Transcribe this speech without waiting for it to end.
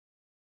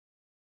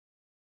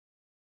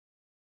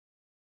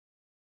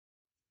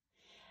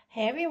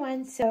Hey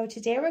everyone, so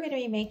today we're going to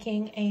be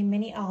making a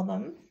mini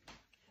album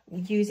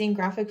using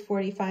Graphic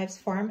 45's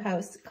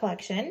Farmhouse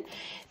collection.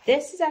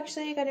 This is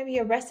actually going to be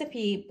a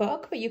recipe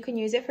book, but you can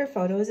use it for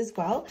photos as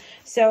well.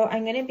 So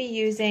I'm going to be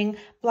using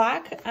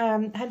black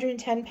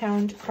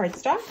 110-pound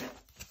cardstock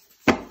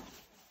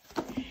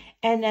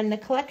and then the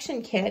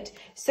collection kit.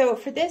 So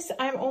for this,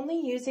 I'm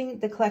only using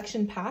the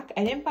collection pack.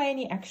 I didn't buy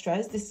any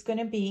extras. This is going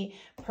to be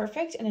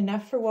perfect and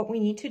enough for what we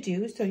need to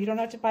do. So you don't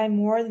have to buy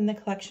more than the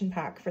collection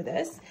pack for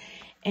this.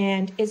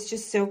 And it's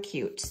just so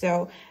cute.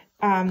 So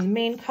the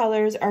main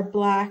colors are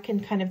black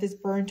and kind of this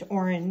burnt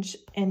orange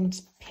and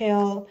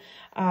pale,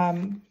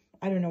 I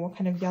don't know what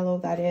kind of yellow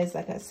that is,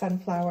 like a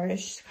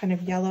sunflowerish kind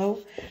of yellow,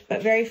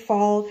 but very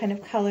fall kind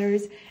of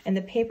colors. And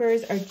the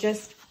papers are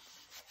just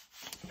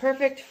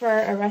perfect for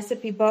a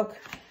recipe book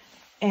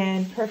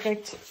and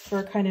perfect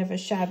for kind of a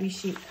shabby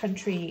chic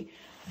country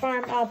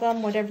farm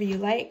album, whatever you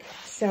like.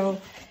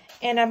 So,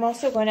 and I'm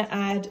also going to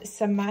add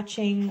some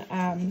matching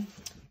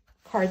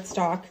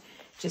cardstock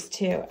just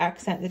to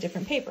accent the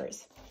different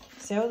papers.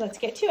 So let's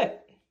get to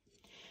it.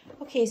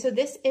 Okay, so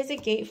this is a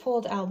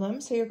gatefold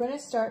album. So you're going to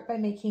start by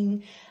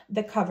making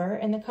the cover,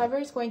 and the cover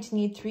is going to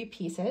need 3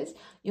 pieces.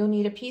 You'll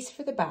need a piece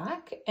for the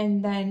back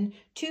and then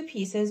 2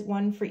 pieces,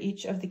 one for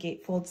each of the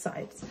gatefold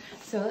sides.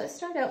 So let's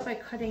start out by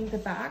cutting the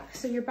back.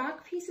 So your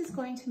back piece is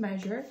going to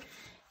measure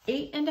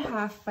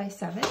 8.5 by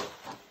 7.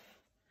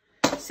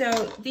 So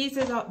this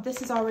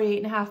is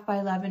already 8.5 by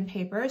 11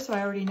 paper, so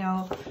I already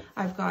know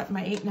I've got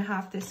my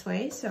 8.5 this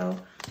way, so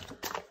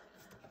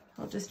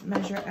I'll just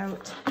measure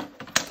out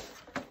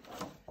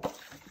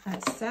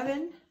at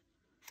 7.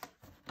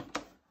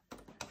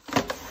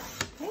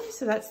 Okay,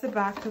 so that's the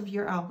back of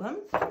your album.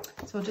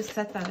 So we'll just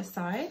set that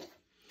aside.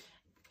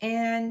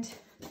 And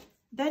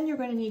then you're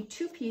going to need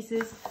 2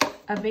 pieces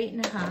of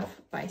 8.5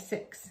 by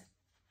 6.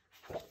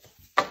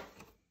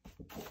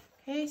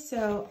 Okay,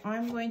 so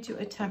I'm going to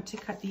attempt to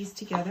cut these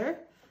together.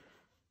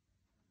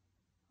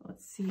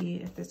 Let's see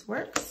if this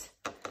works.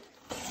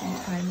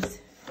 Sometimes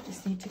you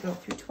just need to go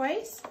through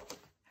twice.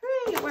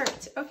 Hooray, it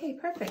worked. Okay,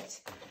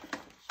 perfect.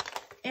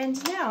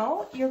 And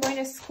now you're going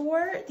to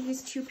score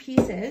these 2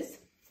 pieces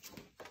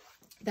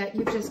that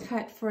you've just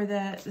cut for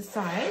the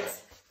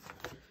sides.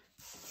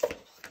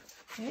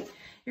 Okay,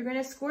 you're going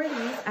to score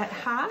these at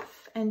 1/2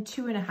 and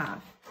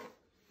 2.5.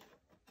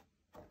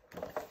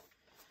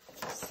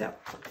 So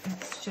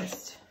let's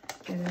just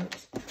get out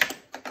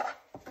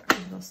a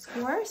little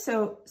score.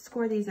 So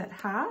score these at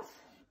 1/2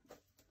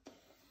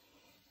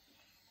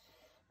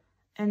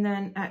 and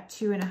then at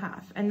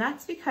 2.5. And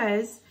that's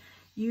because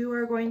you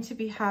are going to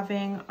be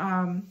having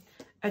a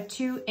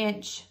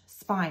 2-inch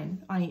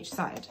spine on each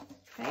side,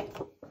 okay?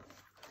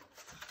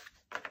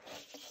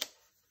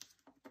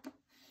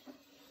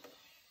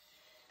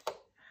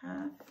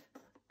 Half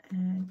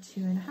and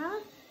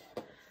 2.5.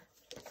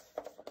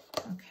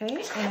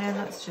 Okay, and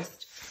let's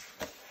just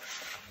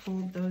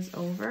fold those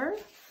over.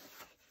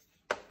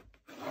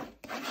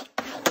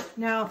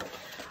 Now,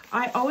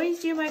 I always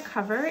do my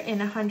cover in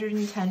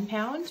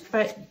 110-pound,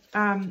 but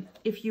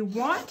if you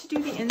want to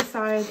do the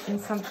inside in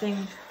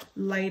something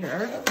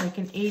lighter, like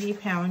an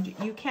 80-pound,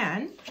 you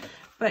can.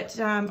 But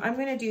I'm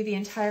going to do the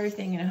entire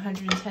thing in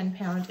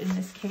 110-pound in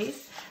this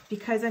case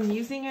because I'm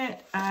using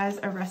it as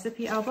a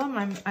recipe album.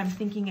 I'm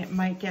thinking it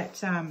might get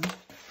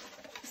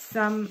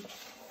some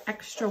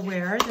extra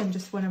wear than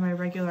just one of my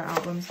regular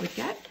albums would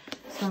get.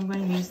 So I'm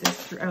going to use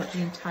this throughout the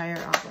entire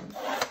album.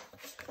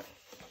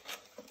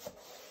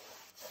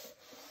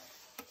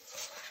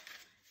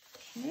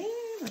 Okay,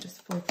 we'll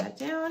just fold that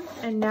down.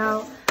 And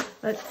now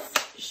let's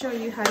show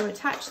you how to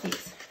attach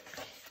these.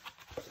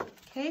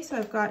 Okay, so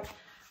I've got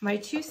my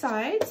 2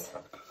 sides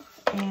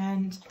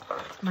and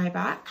my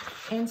back.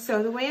 And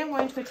so the way I'm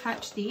going to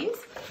attach these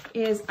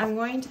is I'm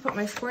going to put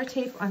my score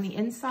tape on the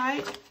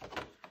inside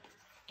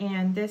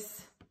and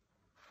this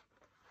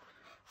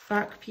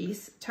back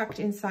piece tucked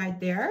inside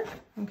there,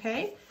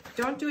 okay?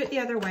 Don't do it the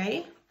other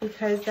way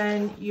because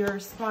then your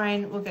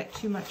spine will get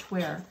too much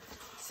wear.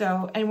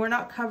 So, and we're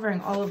not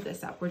covering all of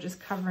this up, we're just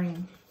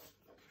covering,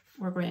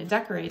 we're going to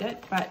decorate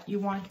it, but you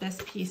want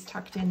this piece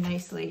tucked in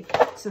nicely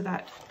so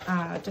that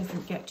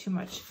doesn't get too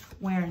much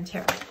wear and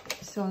tear.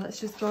 So let's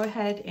just go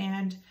ahead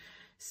and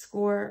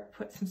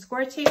put some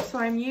score tape. So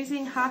I'm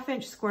using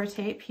 1/2-inch score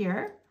tape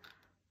here.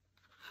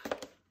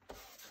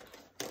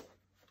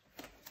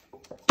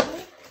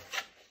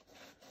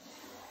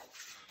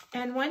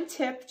 And one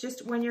tip,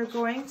 just when you're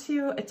going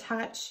to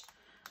attach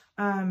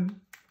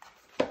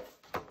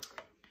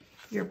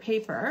your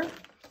paper,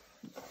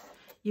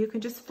 you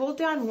can just fold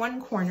down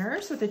one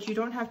corner so that you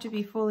don't have to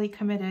be fully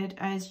committed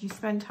as you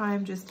spend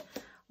time just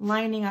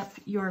lining up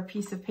your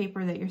piece of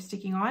paper that you're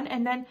sticking on.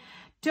 And then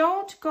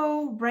don't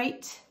go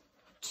right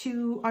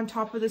on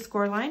top of the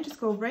score line,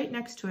 just go right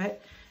next to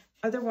it.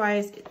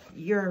 Otherwise,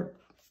 your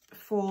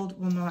fold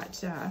will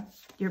not,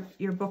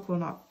 your book will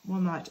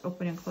not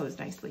open and close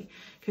nicely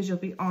because you'll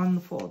be on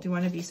the fold. You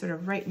want to be sort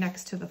of right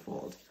next to the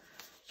fold.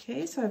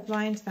 Okay, so I've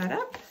lined that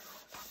up.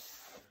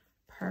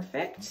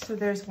 Perfect. So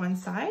there's one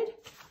side.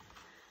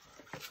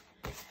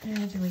 And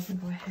then we can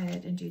go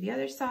ahead and do the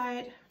other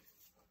side.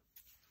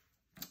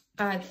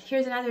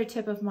 Here's another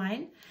tip of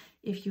mine.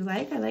 If you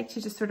like, I like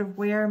to just sort of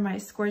wear my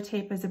score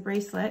tape as a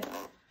bracelet.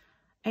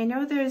 I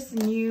know there's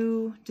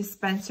new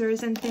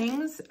dispensers and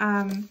things.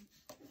 And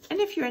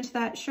if you're into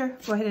that, sure,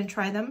 go ahead and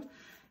try them.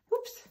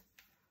 Oops.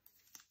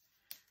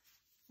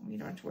 We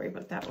don't have to worry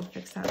about that. We'll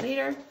fix that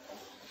later.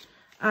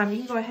 You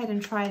can go ahead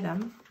and try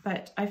them,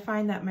 but I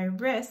find that my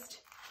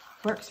wrist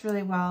works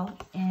really well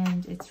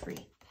and it's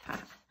free.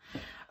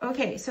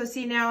 Okay, so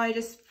see, now I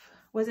just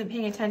wasn't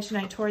paying attention.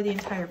 I tore the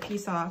entire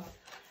piece off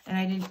and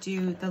I didn't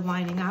do the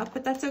lining up,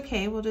 but that's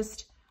okay. We'll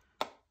just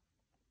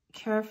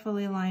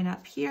carefully line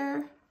up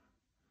here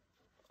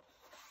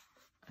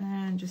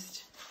and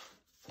just,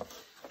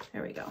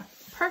 there we go.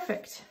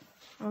 Perfect.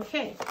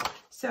 Okay,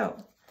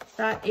 so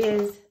that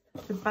is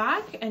the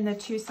back and the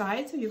two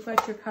sides. So you've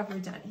got your cover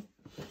done.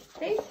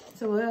 Okay,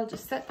 so we'll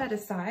just set that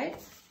aside.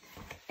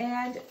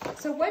 And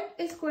so what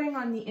is going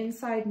on the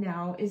inside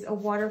now is a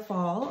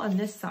waterfall on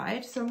this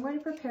side. So I'm going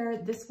to prepare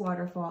this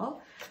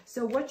waterfall.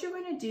 So what you're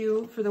going to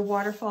do for the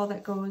waterfall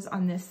that goes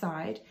on this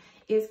side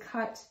is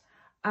cut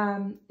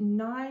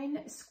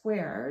 9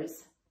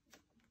 squares.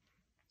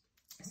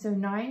 So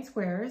 9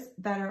 squares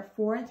that are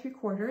 4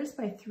 3/4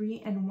 by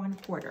 3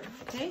 1/4.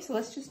 Okay, so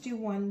let's just do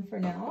one for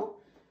now.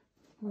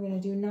 We're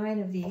going to do 9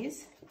 of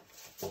these.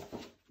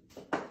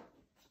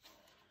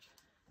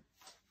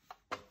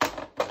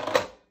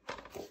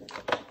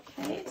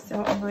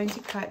 So I'm going to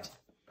cut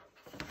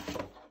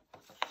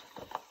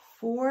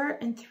 4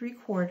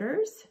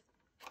 3/4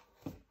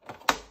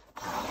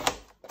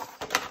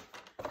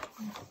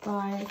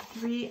 by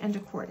 3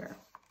 1/4.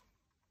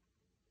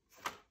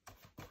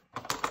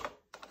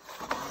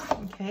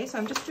 Okay, so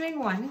I'm just doing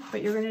one,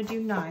 but you're going to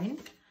do 9.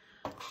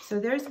 So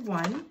there's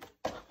one.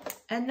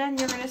 And then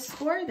you're going to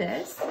score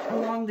this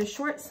along the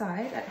short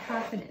side at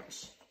 1/2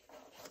 inch.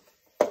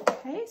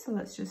 Okay, so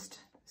let's just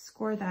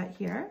score that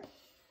here.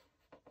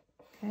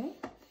 Okay.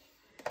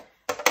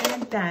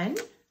 And then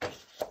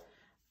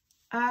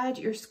add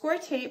your score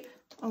tape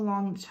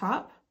along the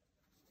top.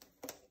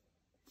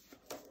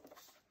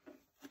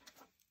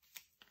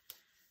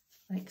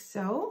 Like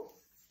so.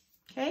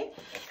 Okay.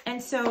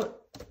 And so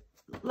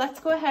let's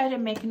go ahead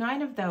and make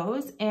 9 of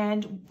those,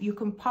 and you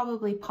can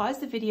probably pause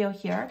the video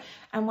here,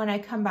 and when I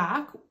come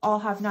back, I'll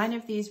have 9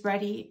 of these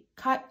ready,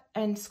 cut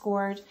and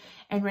scored,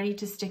 and ready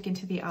to stick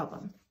into the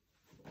album.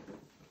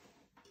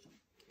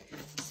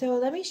 So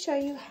let me show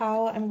you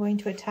how I'm going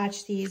to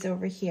attach these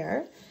over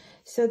here.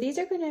 So these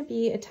are going to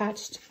be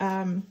attached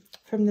from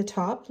the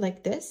top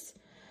like this.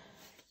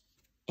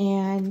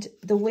 And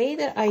the way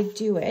that I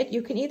do it,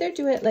 you can either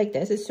do it like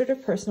this, it's sort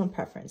of personal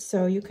preference.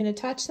 So you can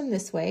attach them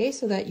this way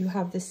so that you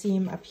have the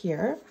seam up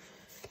here,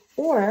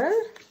 or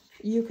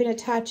you can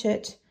attach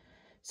it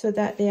so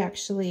that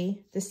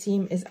the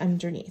seam is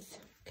underneath.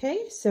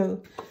 Okay,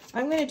 so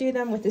I'm going to do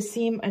them with the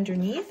seam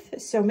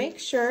underneath. So make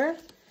sure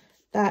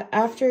that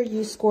after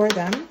you score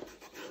them,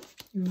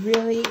 you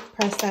really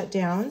press that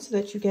down so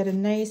that you get a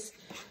nice,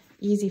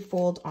 easy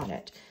fold on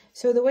it.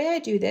 So the way I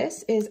do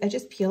this is I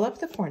just peel up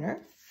the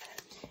corner,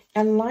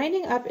 and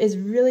lining up is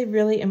really,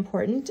 really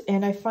important.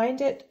 And I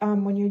find it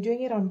when you're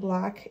doing it on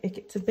black, it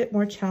gets a bit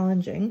more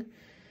challenging,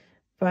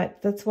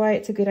 but that's why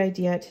it's a good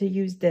idea to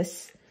use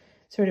this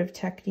sort of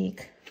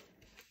technique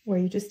where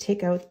you just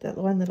take out that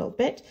one little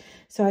bit.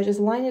 So I just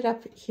line it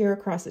up here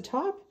across the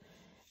top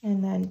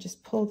and then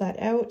just pull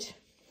that out.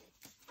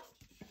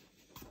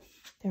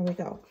 There we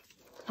go.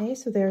 Okay,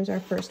 so there's our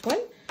first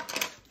one.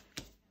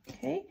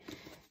 Okay,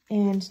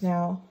 and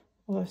now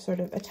we'll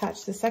sort of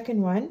attach the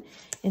second one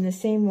in the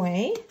same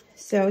way.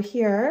 So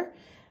here,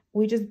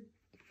 we just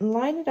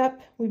line it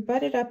up, we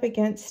butt it up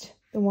against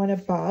the one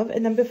above,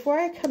 and then before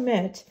I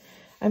commit,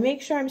 I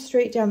make sure I'm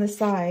straight down the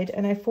side,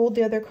 and I fold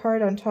the other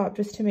card on top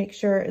just to make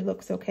sure it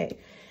looks okay.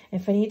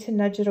 If I need to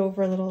nudge it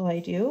over a little, I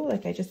do,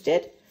 like I just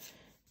did,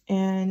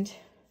 and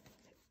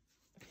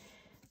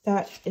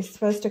that is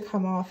supposed to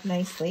come off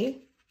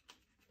nicely,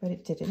 but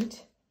it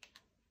didn't.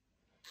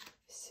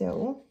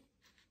 So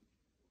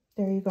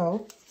there you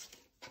go.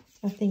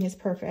 Nothing is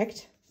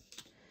perfect.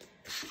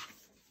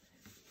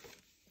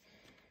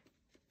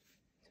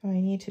 So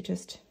I need to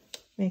just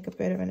make a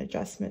bit of an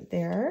adjustment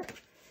there.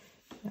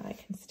 Now I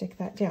can stick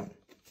that down.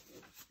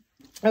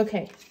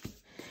 Okay.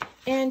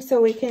 And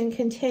so we can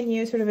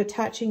continue sort of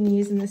attaching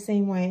these in the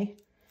same way.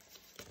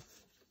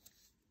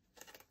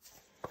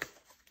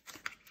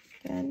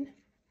 Again.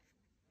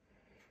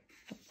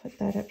 Put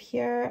that up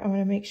here. I want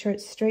to make sure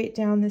it's straight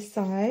down this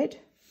side.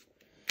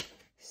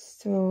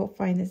 So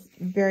find this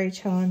very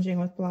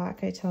challenging with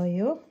black, I tell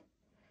you.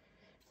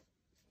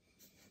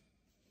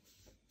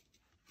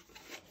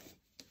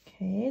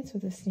 Okay, so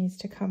this needs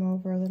to come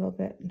over a little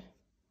bit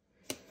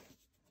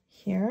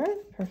here.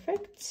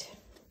 Perfect.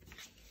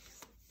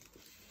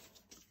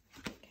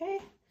 Okay.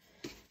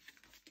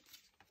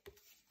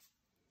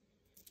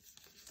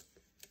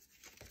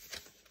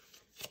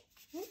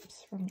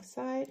 Oops, wrong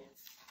side.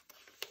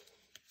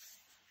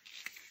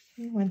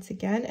 Once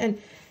again, and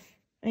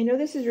I know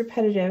this is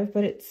repetitive,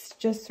 but it's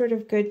just sort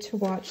of good to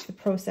watch the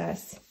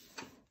process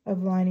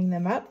of lining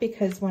them up,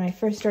 because when I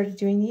first started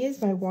doing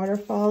these, my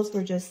waterfalls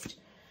were just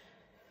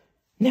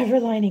never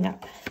lining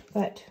up.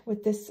 But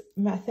with this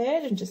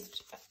method and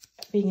just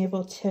being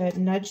able to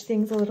nudge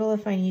things a little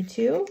if I need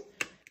to,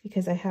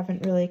 because I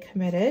haven't really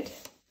committed,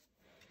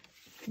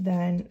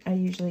 then I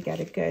usually get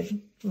a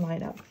good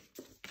lineup.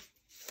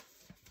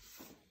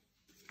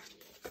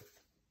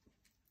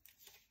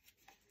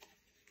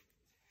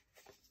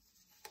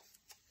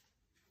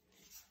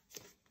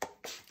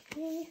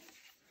 Okay.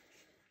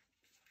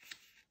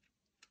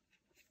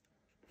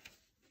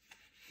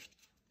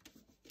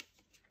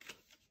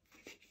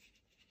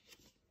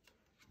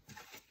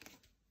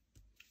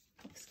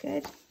 Looks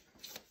good.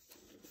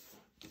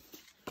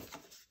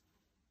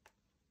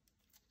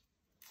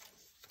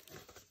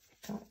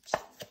 Got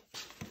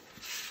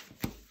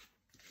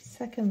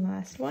second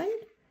last one.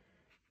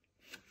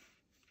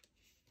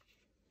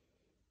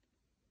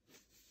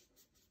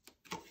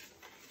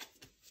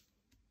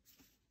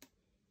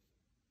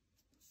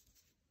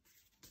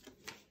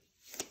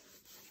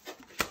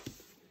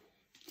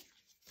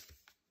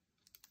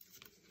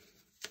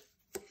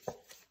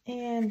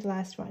 And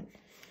last one.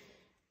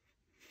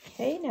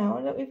 Okay,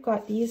 now that we've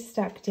got these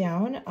stuck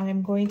down,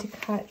 I'm going to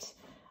cut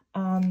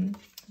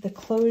the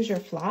closure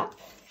flap.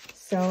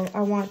 So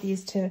I want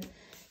these to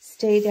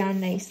stay down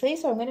nicely.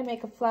 So I'm going to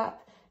make a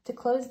flap to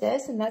close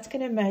this, and that's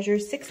going to measure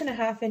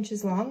 6.5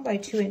 inches long by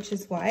 2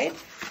 inches wide.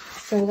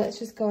 So let's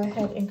just go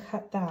ahead and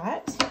cut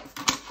that.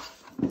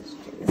 Let's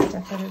get this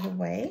stuff out of the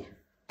way.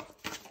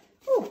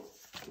 Oh,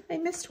 I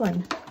missed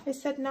one. I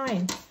said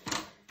 9.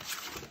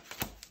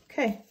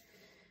 Okay.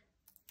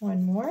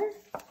 One more.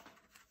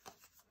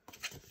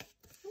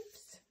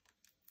 Oops.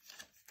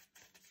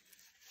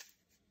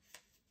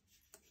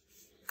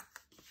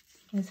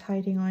 It's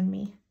hiding on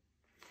me.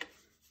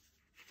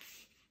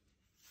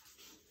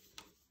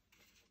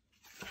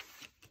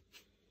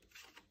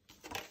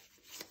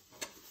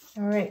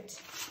 All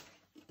right.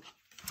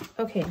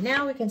 Okay,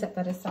 now we can set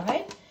that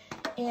aside,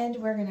 and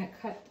we're gonna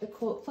cut the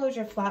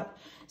closure flap.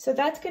 So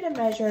that's gonna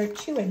measure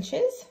 2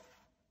 inches.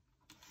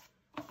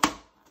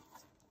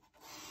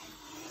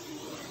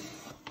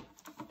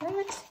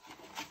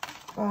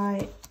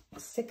 By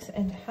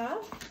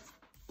 6.5.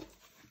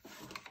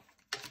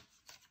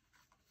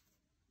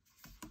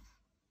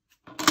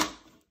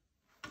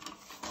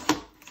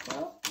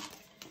 So,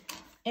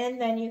 and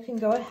then you can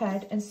go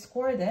ahead and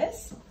score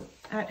this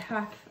at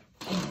 1/2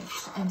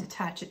 inch and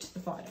attach it to the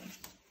bottom.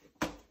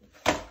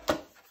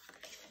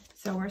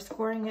 So we're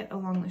scoring it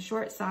along the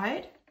short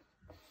side.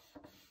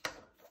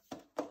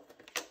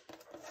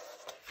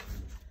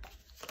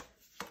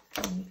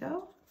 There we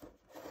go.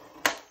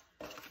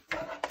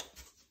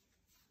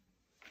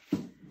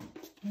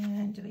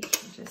 And we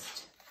can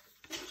just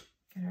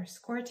get our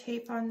score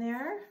tape on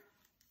there.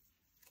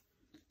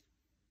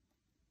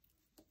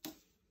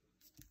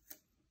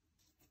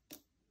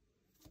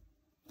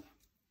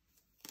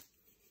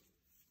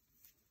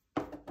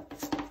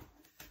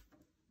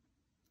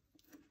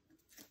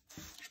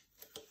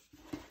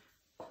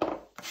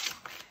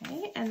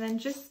 Okay, and then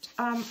just,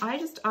 I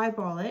just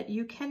eyeball it.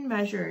 You can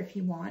measure if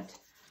you want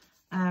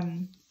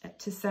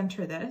to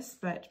center this,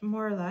 but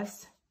more or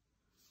less,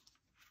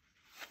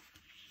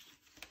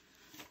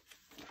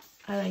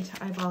 I like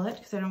to eyeball it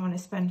because I don't want to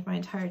spend my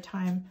entire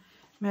time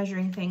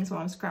measuring things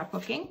while I'm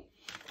scrapbooking.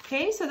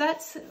 Okay, so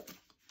that's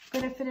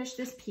going to finish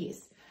this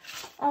piece.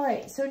 All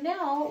right, so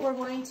now we're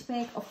going to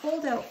make a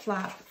fold-out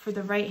flap for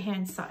the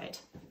right-hand side.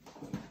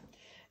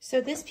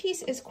 So this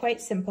piece is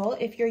quite simple.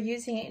 If you're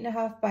using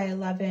 8.5 by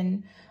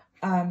 11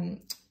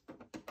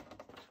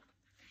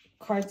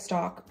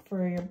 cardstock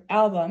for your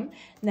album,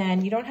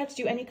 then you don't have to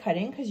do any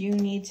cutting, because you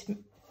need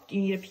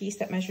a piece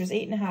that measures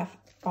 8.5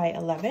 by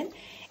 11.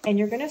 And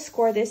you're going to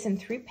score this in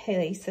 3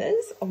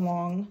 places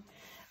along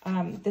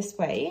this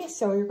way.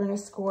 So you're going to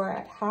score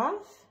at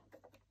half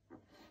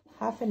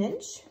an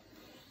inch.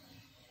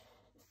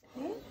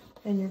 Okay.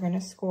 Then you're going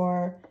to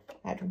score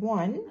at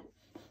 1.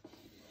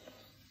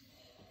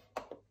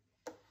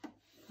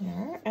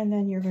 There. And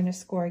then you're going to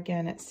score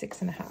again at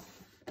 6.5.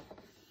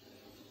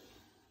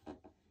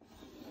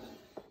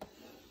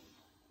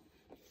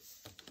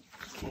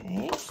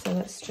 Okay, so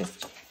let's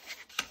just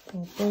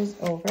fold those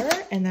over,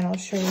 and then I'll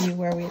show you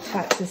where we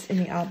attach this in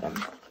the album.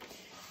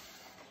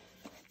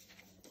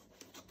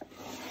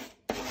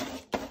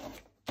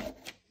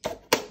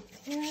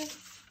 Here.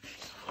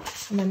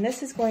 And then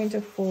this is going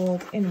to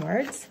fold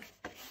inwards.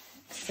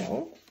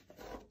 So,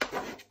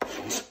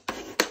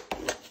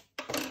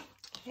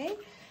 okay,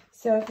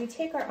 so if we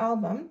take our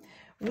album,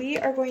 we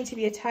are going to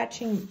be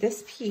attaching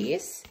this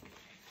piece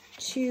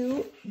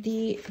to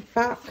the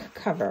back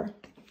cover.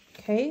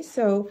 Okay,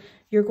 so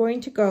you're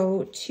going to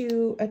go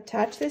to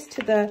attach this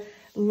to the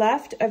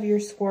left of your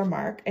score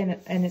mark, and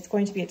it's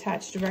going to be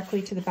attached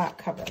directly to the back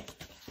cover.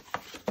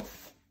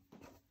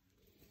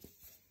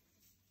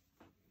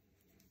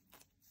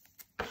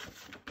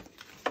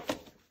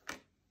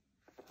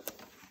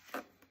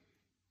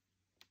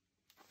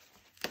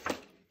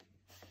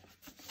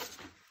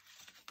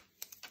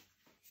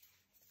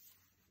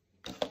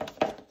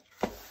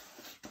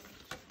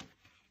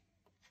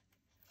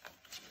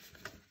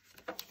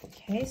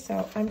 Okay,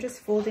 so I'm just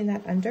folding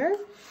that under,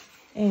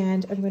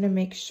 and I'm going to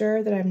make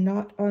sure that I'm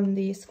not on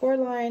the score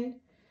line.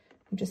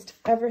 I'm just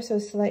ever so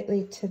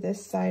slightly to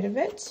this side of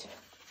it.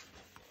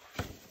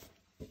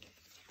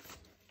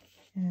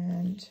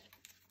 And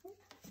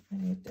I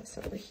need this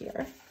over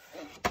here.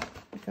 There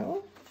we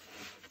go.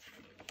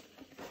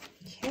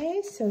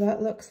 Okay, so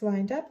that looks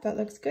lined up. That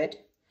looks good.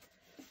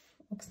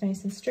 Looks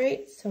nice and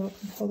straight, so I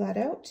can pull that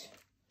out.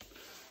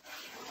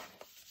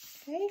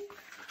 Okay,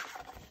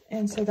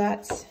 and so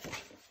that's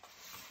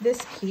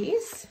this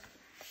piece.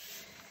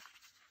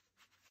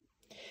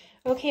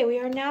 Okay, we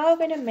are now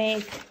going to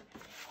make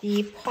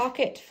the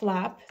pocket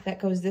flap that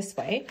goes this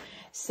way.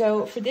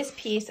 So for this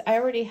piece, I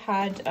already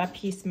had a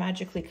piece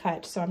magically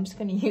cut, so I'm just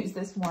going to use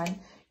this one.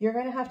 You're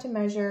going to have to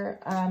measure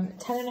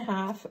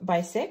 10.5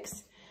 by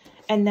 6,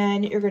 and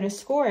then you're going to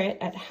score it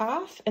at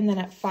half and then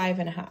at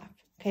 5.5.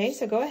 Okay,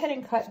 so go ahead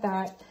and cut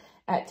that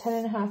at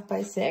 10.5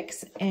 by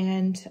 6,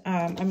 and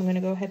I'm going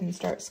to go ahead and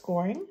start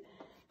scoring.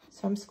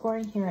 So I'm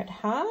scoring here at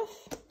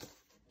half,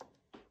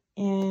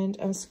 and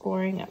I'm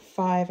scoring at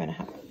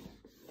 5.5.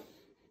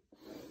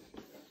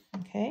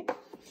 Okay,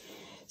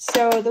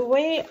 so the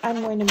way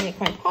I'm going to make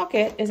my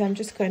pocket is I'm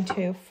just going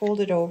to fold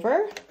it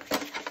over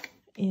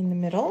in the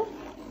middle.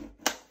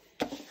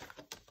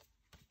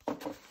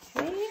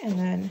 Okay, and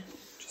then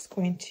just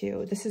going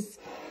to, this is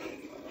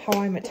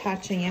how I'm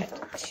attaching it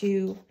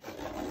to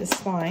the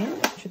spine,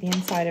 to the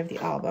inside of the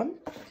album.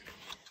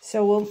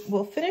 So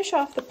we'll finish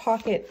off the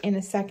pocket in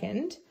a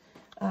second.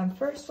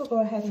 First, we'll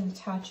go ahead and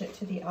attach it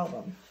to the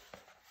album.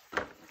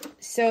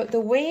 So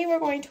the way we're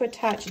going to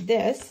attach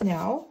this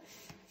now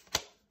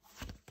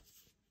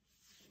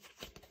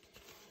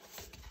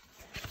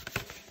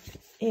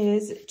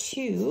is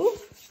to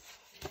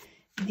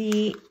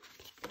the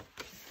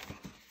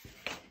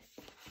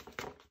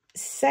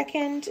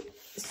second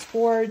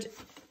scored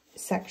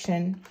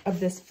section of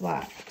this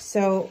flap.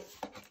 So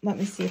let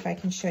me see if I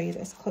can show you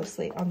this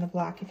closely on the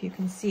black, if you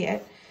can see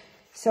it.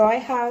 So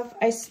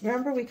I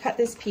remember we cut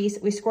this piece,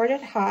 we scored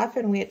it half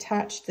and we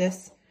attached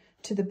this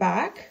to the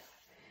back.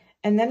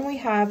 And then we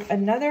have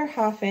another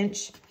 1/2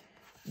 inch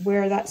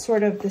where that's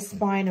sort of the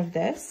spine of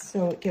this.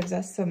 So it gives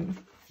us some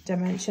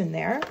dimension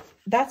there.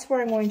 That's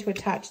where I'm going to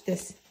attach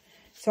this.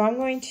 So I'm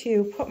going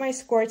to put my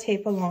score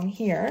tape along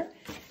here,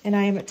 and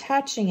I am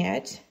attaching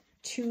it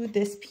to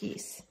this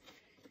piece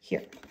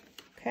here,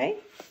 okay?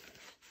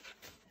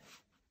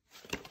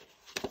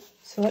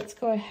 So let's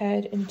go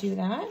ahead and do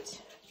that.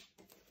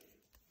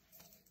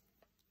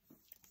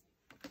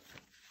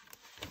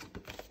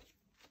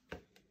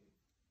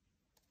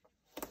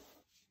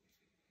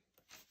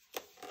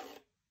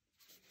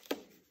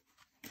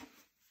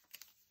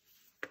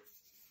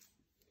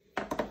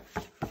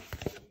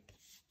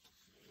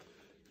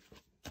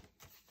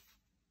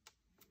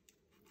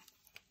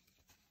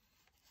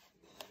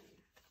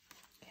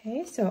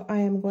 Okay, so I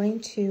am going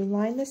to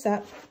line this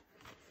up.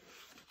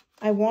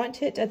 I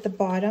want it at the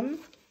bottom,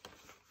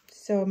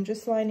 so I'm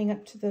just lining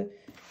up to the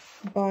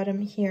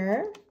bottom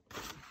here.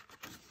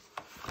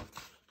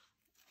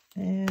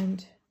 And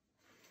there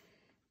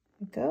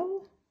we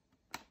go.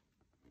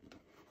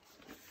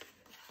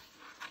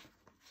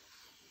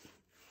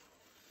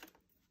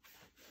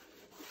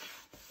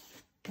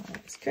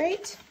 That's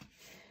great.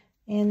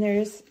 And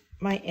there's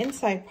my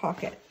inside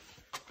pocket.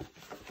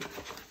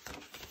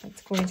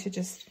 That's going to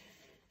just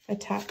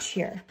attach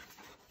here,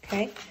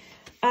 okay?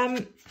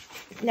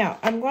 Now,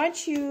 I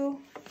want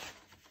you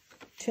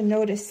to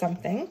notice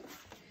something.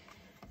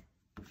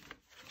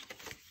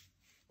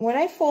 When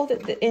I fold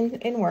it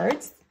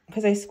inwards,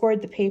 because I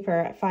scored the paper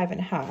at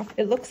 5.5,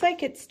 it looks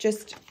like it's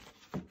just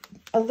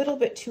a little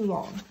bit too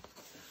long.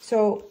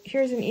 So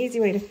here's an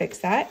easy way to fix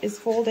that, is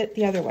fold it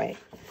the other way,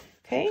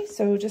 okay?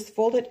 So just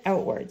fold it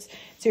outwards.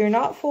 So you're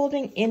not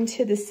folding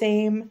into the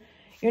same,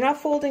 you're not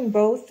folding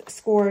both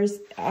scores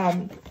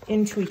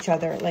into each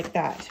other like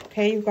that,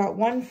 okay? You've got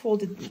one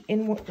folded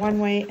in one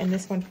way and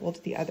this one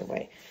folded the other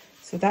way.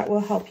 So that will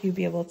help you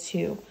be able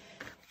to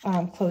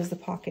close the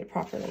pocket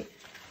properly,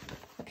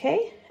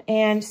 okay?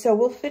 And so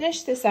we'll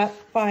finish this up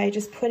by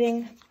just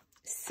putting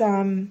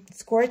some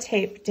score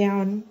tape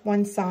down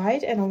one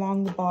side and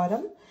along the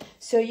bottom.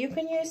 So you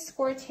can use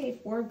score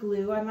tape or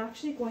glue. I'm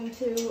actually going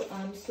to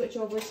switch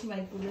over to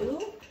my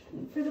glue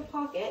for the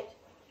pocket.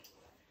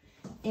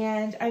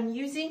 And I'm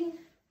using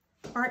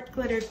art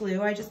glitter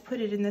glue. I just put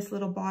it in this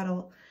little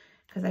bottle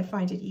because I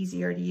find it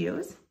easier to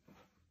use.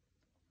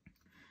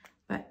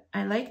 But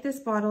I like this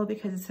bottle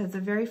because it has a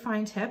very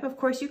fine tip. Of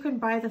course, you can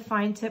buy the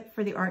fine tip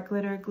for the art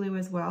glitter glue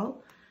as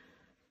well.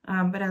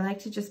 But I like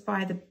to just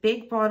buy the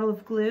big bottle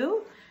of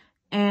glue,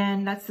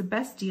 and that's the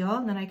best deal.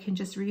 And then I can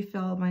just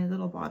refill my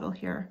little bottle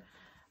here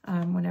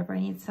whenever I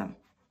need some.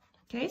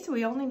 Okay, so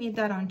we only need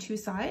that on two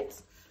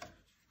sides.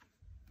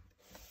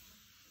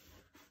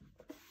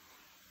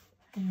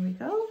 There we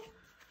go.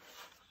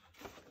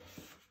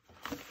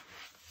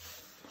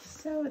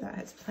 So that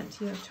has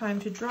plenty of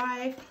time to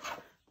dry.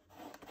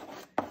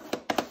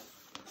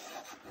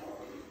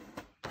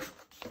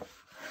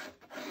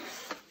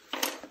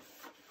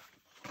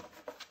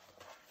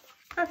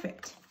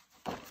 Perfect.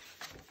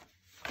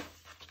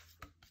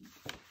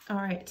 All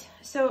right,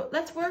 so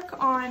let's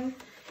work on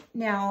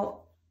now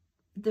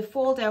the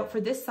fold out for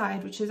this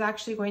side, which is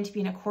actually going to be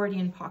an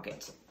accordion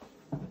pocket.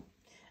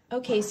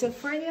 Okay, so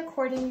for the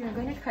accordion, you're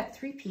going to cut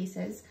 3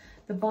 pieces: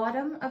 the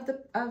bottom of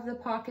the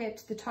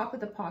pocket, the top of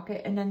the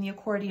pocket, and then the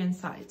accordion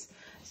sides.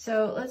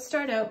 So let's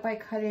start out by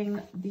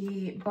cutting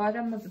the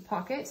bottom of the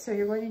pocket. So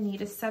you're going to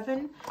need a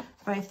 7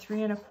 by 3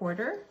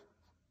 1/4.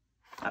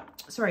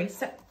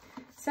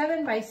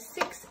 7 by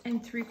 6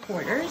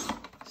 3/4.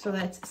 So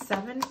that's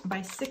 7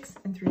 by 6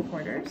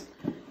 3/4.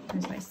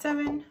 Here's my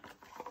 7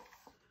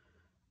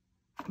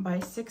 by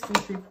 6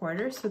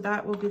 3/4. So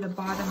that will be the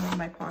bottom of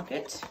my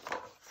pocket.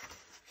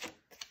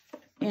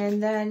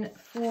 And then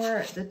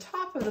for the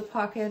top of the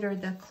pocket, or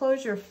the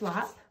closure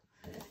flap,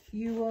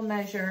 you will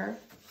measure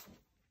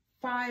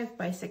 5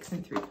 by 6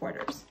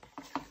 3/4.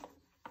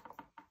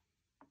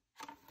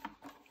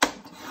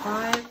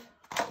 5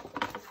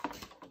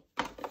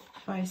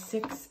 by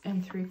 6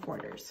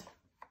 3/4.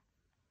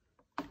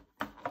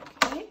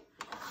 Okay.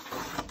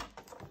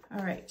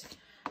 All right.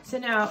 So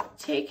now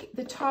take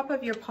the top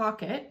of your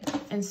pocket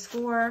and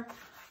score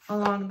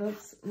along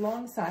this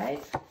long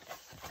side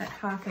at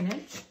 1/2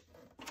 inch.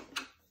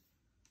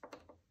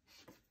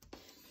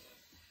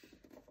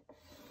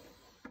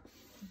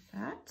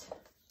 That.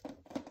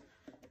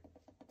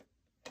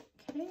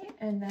 Okay,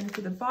 and then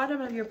to the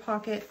bottom of your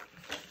pocket,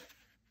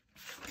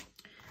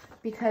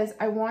 because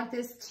I want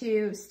this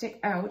to stick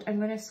out, I'm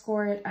going to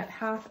score it at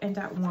 1/2 and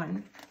at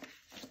 1.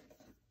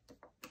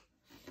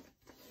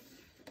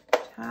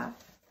 1/2.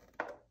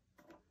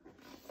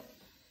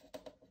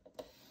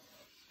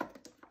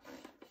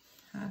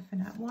 1/2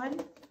 and at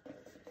 1.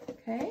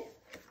 Okay.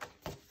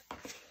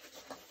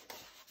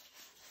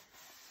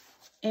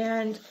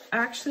 And I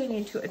actually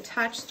need to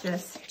attach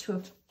this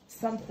to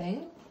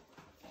something.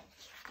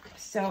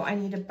 So I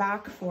need a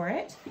back for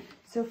it.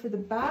 So for the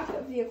back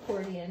of the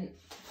accordion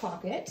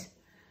pocket,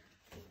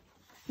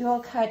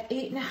 you'll cut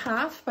 8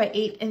 1/2 by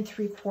 8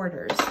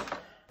 3/4.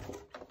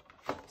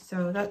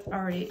 So that's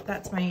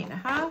my 8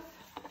 1/2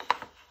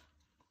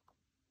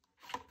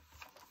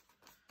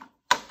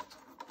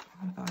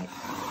 by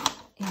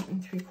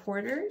 8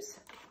 3/4.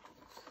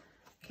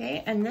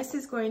 Okay, and this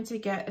is going to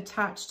get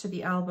attached to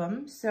the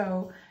album.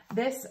 So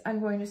this I'm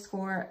going to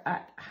score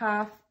at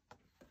 1/2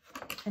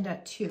 and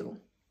at 2.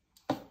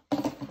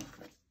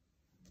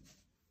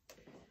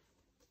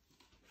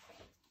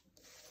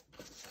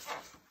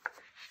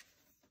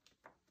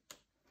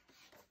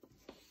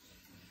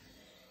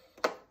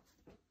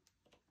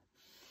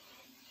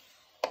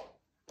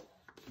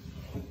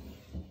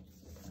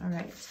 All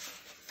right.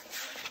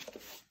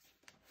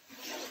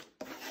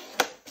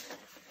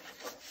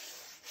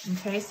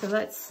 Okay, so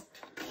let's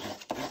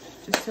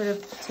just sort of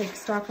take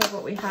stock of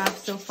what we have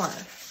so far.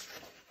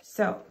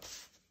 So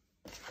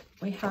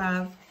we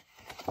have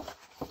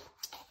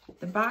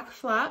the back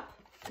flap,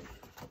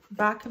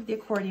 back of the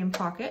accordion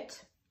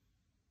pocket,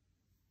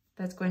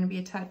 that's going to be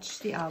attached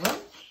to the album.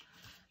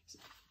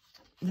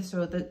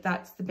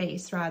 That's the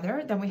base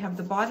rather. Then we have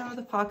the bottom of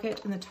the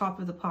pocket and the top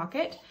of the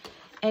pocket.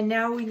 And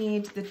now we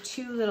need the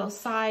 2 little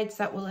sides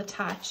that will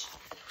attach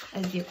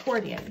as the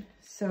accordion.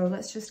 So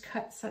let's just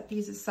set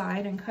these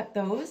aside and cut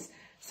those.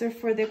 So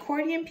for the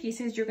accordion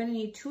pieces, you're going to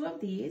need 2 of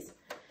these,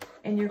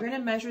 and you're going to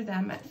measure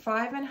them at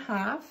 5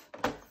 1/2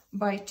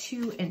 by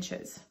 2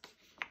 inches.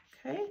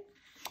 Okay.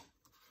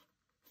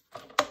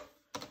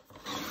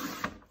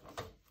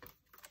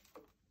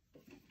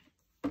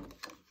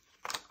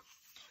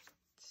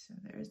 So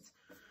there's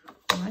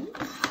 1.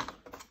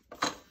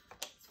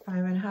 It's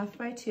 5 1/2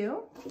 by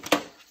 2.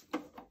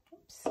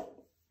 Oops.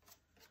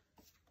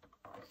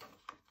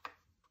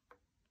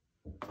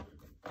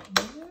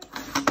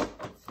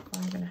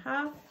 5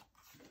 1/2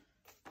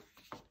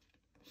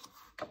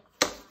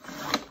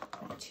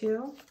 by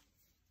 2.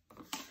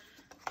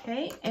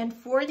 Okay, and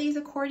for these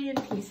accordion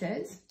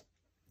pieces,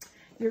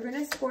 you're going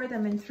to score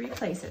them in 3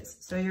 places.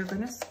 So you're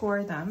going to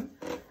score them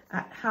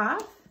at 1/2,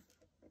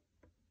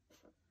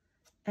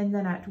 and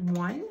then at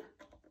 1,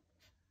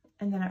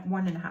 and then at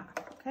 1 1/2.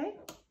 Okay,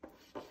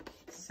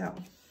 so,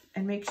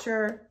 and make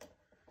sure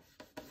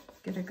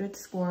get a good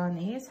score on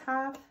these: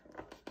 1/2,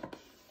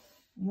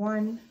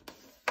 1,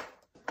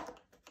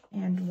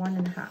 and 1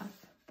 1/2.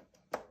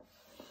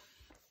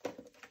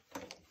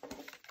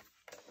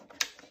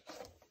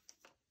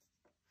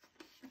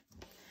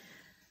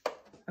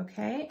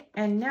 Okay,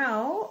 and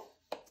now,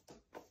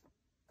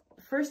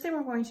 first thing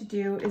we're going to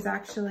do is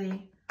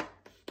actually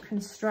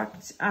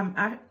construct,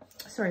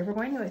 we're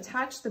going to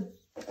attach the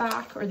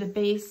back or the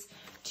base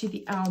to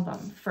the album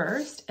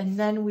first, and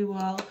then we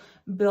will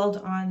build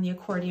on the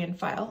accordion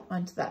file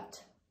onto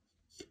that.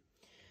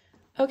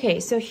 Okay,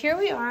 so here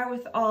we are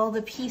with all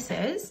the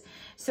pieces.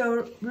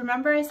 So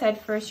remember I said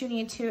first you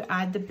need to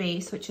add the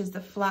base, which is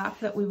the flap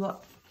that we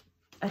will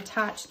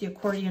attach the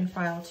accordion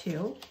file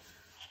to.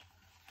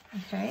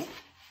 Okay,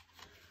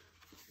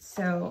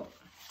 so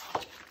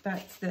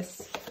that's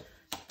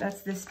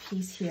this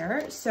piece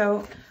here.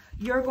 So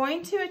you're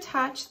going to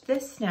attach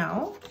this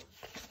now.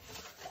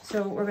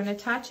 So we're going to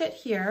attach it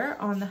here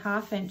on the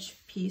 1/2 inch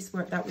piece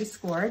that we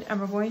scored, and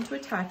we're going to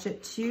attach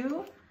it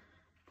to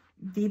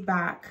the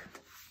back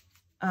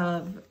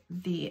of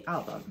the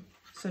album.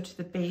 So to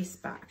the base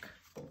back,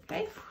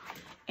 okay?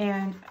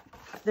 And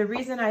the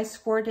reason I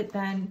scored it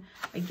then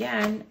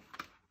again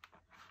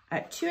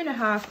at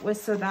 2.5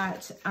 was so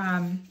that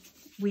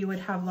we would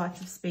have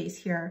lots of space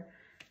here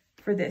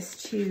for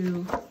this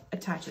to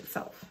attach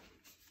itself,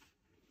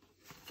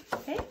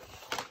 okay?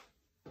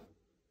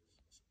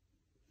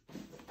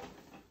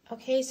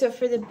 Okay, so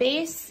for the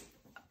base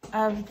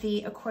of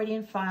the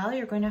accordion file,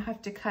 you're going to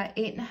have to cut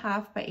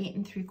 8.5 by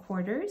 8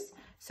 3/4.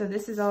 So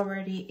this is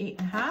already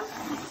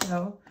 8.5,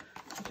 so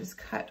I'll just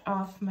cut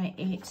off my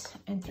 8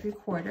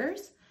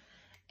 3/4.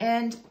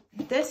 And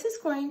this is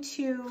going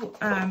to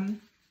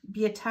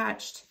be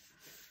attached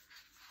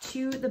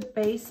to the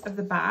base of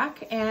the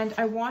back, and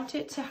I want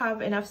it to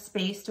have enough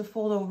space to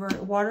fold over.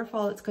 A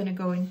waterfall, it's going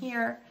to go in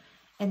here,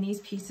 and these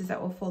pieces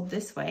that will fold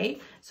this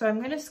way. So I'm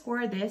going to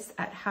score this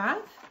at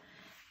 1/2,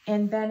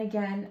 and then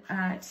again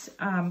at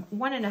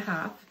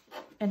 1.5,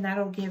 and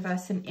that'll give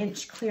us an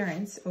inch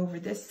clearance over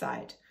this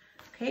side.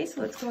 Okay,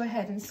 so let's go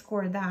ahead and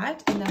score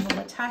that, and then we'll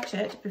attach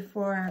it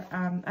before,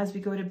 as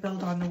we go to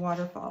build on the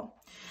waterfall.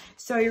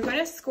 So you're going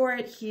to score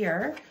it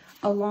here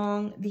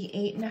along the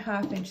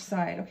 8.5 inch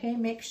side, okay?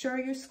 Make sure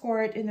you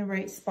score it in the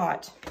right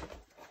spot.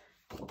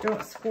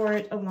 Don't score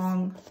it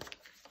along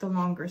the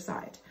longer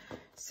side.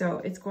 So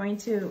it's going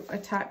to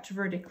attach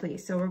vertically.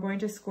 So we're going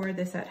to score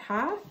this at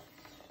 1/2,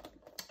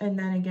 and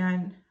then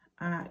again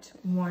at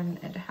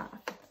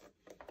 1.5.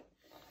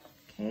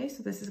 Okay,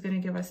 so this is going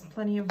to give us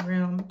plenty of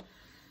room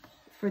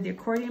for the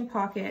accordion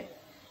pocket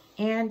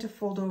and to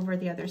fold over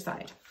the other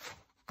side.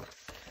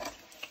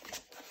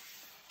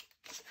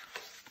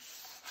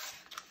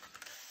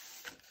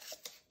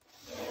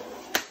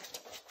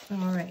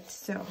 All right,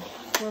 so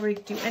before we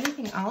do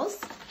anything else,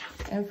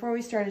 and before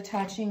we start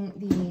attaching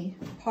the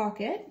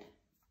pocket,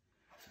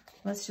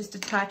 let's just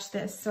attach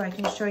this so I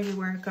can show you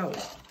where it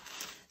goes.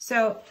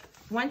 So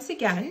once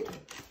again,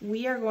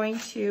 we are going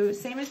to,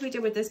 same as we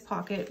did with this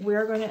pocket,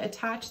 we're going to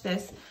attach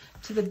this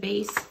to the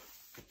base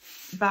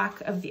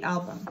back of the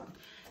album.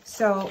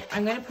 So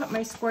I'm going to put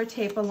my score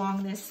tape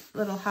along this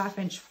little 1/2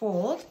 inch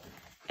fold,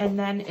 and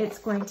then it's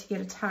going to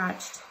get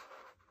attached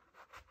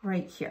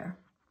right here,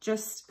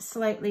 just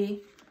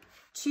slightly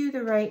to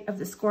the right of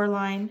the score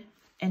line.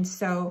 And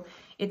so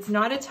it's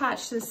not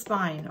attached to the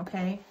spine,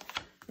 okay?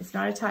 It's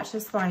not attached to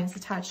the spine, it's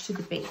attached to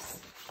the base.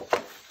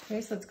 Okay,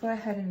 so let's go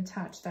ahead and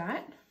attach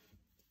that.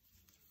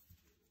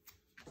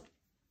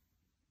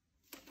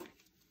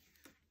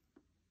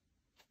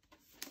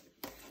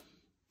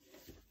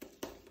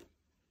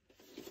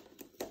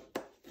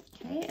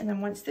 Okay, and then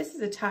once this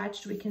is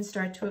attached, we can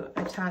start to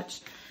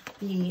attach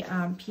the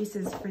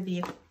pieces for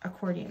the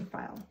accordion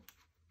file.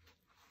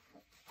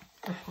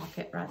 The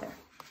pocket rather.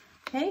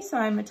 Okay, so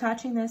I'm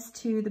attaching this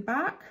to the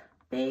back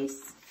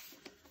base.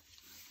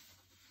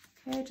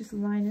 Okay, just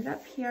line it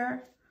up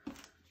here.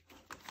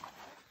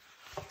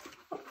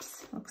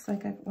 Oops, looks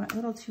like I went a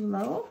little too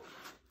low.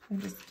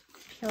 And just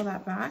peel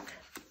that back.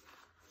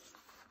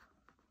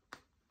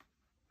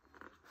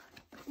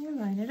 And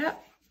line it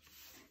up.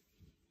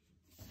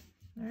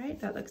 All right,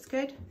 that looks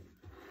good.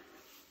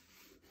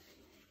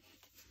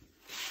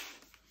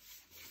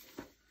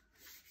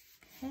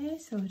 Okay,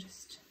 so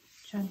just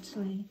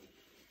gently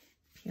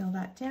peel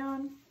that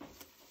down.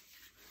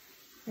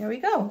 There we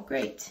go,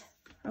 great.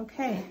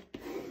 Okay,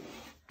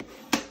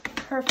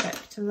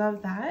 perfect,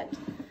 love that.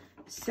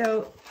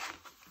 So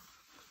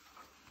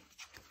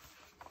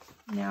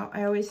now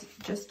I always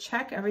just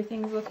check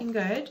everything's looking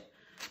good.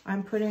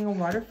 I'm putting a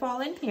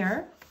waterfall in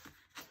here.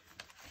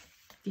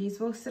 These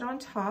will sit on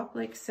top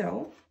like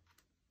so.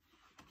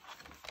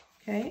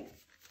 Okay.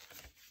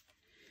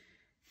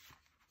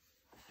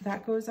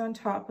 That goes on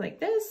top like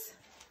this.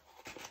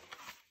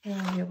 And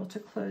I'll be able to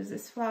close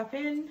this flap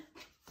in,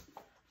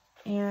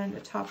 and the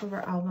top of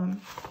our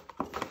album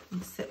will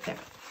sit there.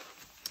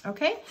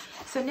 Okay,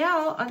 so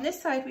now on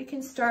this side, we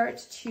can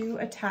start to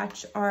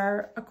attach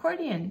our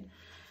accordion.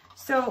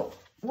 So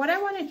what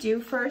I want to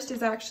do first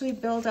is actually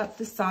build up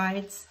the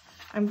sides.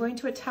 I'm going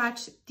to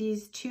attach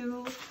these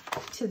two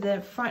to the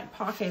front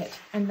pocket,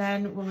 and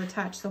then we'll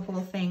attach the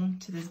whole thing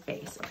to this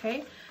base,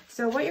 okay?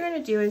 So what you're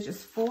going to do is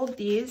just fold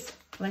these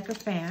like a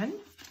fan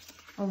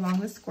along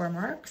the score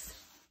marks.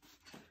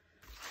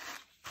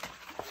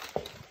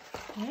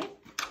 Okay.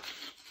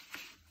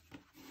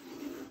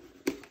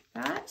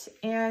 That,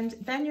 and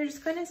then you're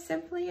just going to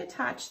simply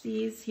attach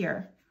these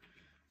here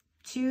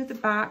to the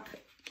back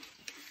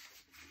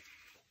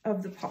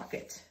of the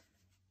pocket.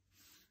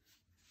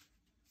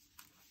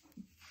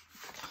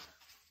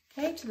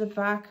 Okay, to the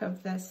back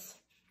of this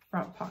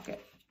front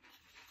pocket.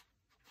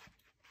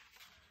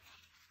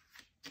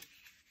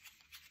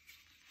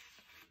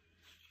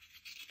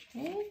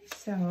 Okay,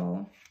 so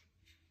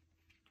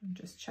I'm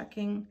just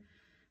checking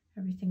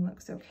everything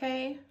looks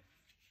okay.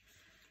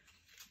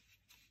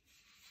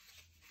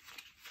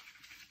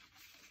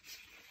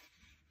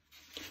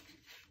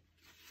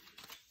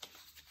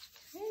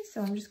 Okay,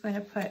 so I'm just going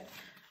to put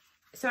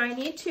so I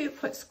need to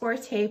put score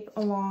tape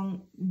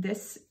along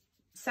this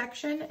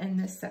section and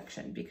this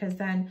section, because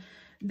then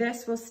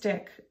this will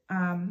stick,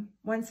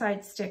 one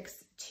side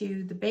sticks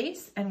to the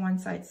base and one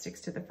side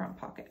sticks to the front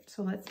pocket.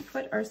 So let's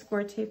put our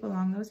score tape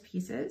along those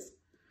pieces.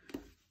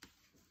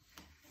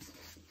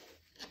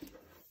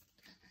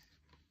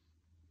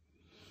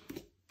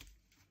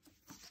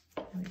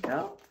 There we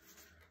go.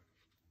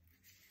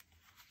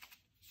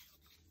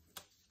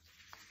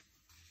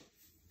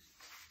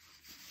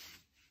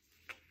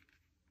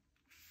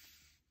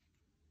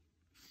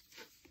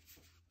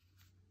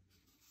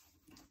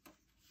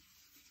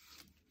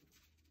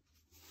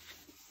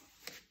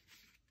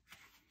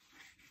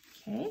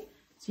 Okay,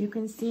 so you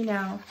can see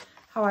now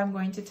how I'm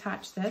going to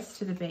attach this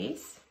to the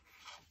base.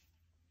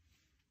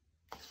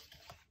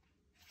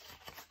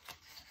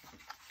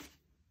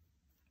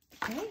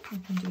 Okay, we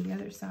can do the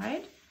other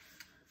side.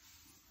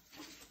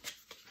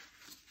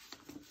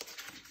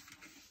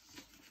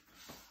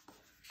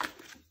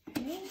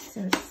 Okay,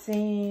 so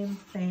same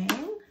thing.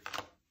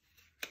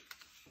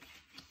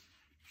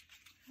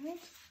 Okay.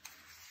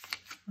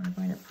 We're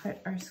going to put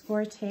our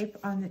score tape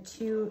on the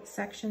two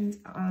sections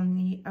on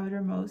the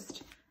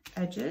outermost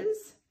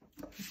edges.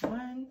 There's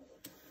one.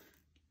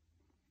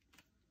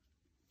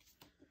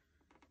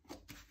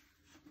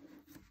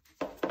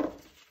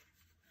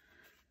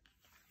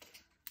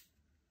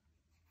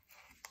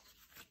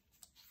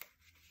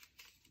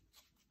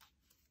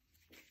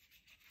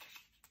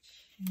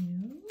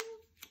 Two.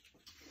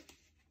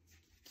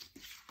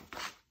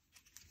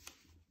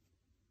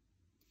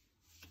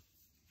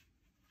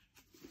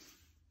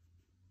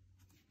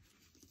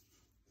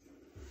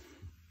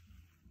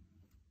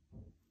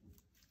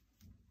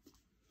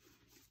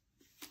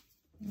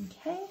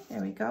 Okay,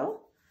 there we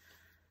go.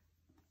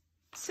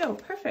 So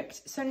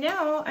perfect. So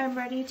now I'm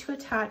ready to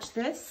attach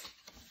this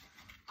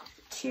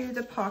to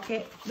the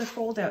pocket, the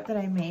fold out that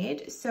I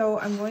made. So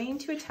I'm going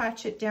to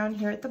attach it down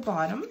here at the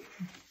bottom.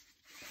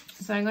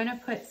 So I'm going to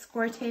put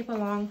score tape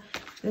along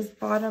this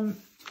bottom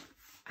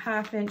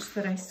 ½ inch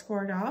that I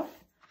scored off.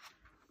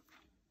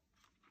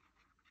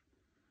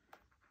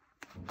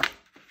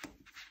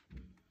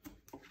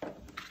 There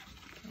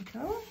we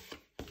go.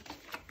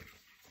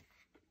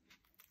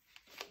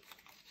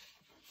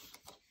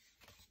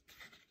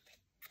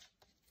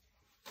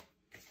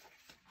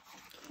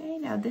 Okay,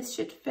 now this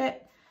should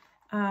fit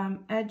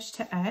edge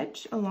to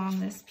edge along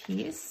this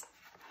piece.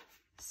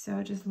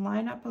 So just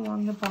line up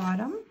along the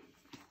bottom.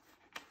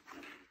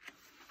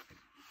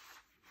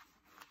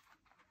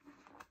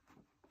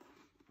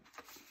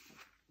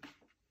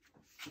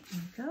 There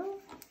we go.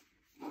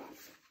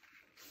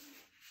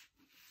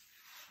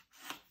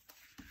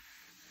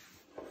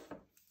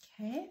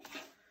 Okay,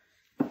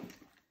 so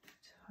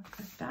I'll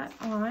put that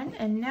on,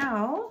 and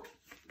now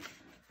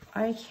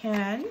I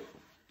can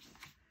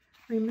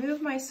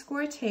remove my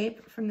score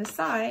tape from the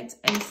sides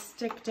and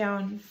stick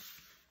down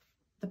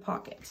the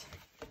pocket.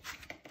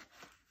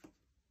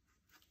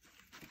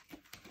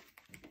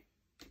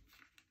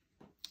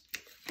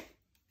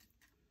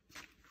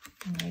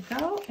 There we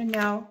go. And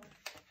now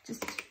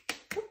just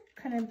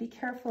kind of be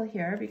careful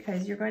here,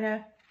 because you're going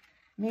to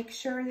make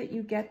sure that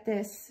you get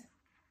this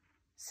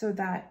so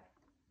that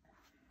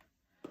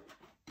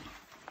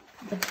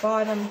the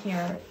bottom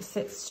here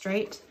sits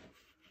straight.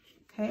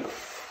 Okay.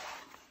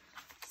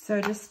 So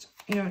just,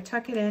 you know,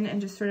 tuck it in and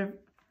just sort of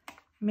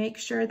make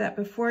sure that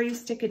before you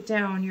stick it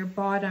down, your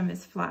bottom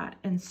is flat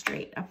and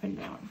straight up and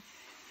down.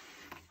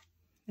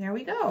 There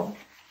we go.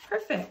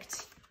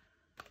 Perfect.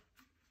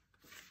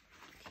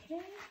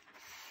 Okay.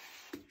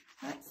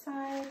 That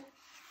side.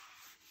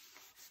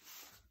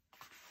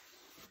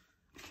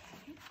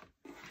 Okay.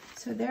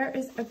 So there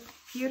is a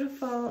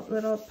beautiful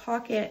little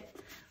pocket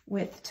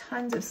with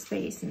tons of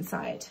space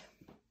inside.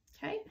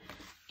 Okay.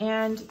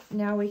 And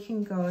now we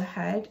can go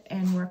ahead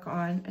and work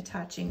on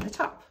attaching the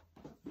top.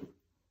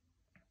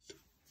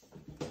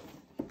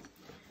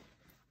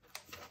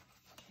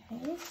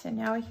 Okay, so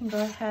now we can go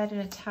ahead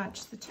and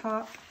attach the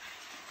top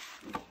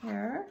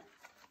here.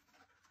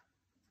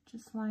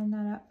 Just line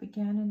that up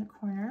again in the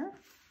corner.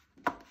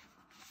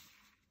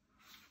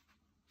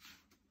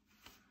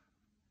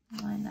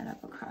 Line that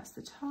up across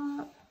the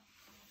top.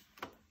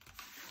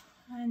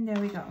 And there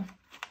we go.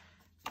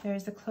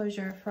 There's the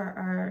closure for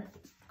our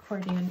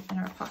accordion in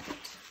our pocket.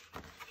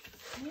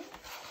 Okay.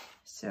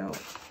 So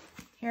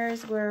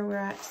here's where we're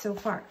at so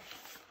far.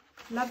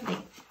 Lovely.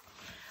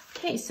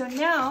 Okay, so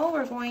now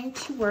we're going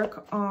to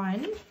work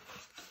on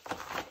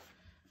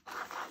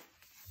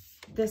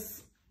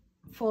this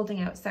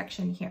folding out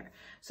section here.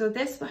 So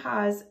this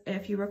has,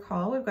 if you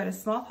recall, we've got a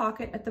small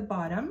pocket at the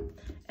bottom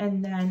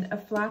and then a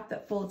flap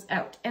that folds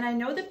out. And I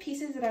know the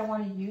pieces that I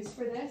want to use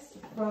for this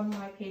from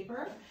my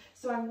paper,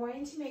 so I'm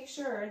going to make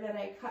sure that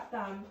I cut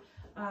them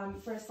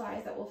for a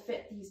size that will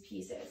fit these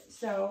pieces.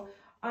 So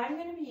I'm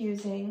going to be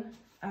using,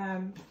 take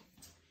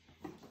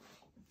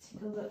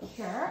a look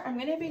here, I'm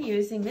going to be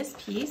using this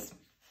piece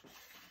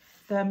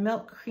the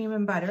milk, cream,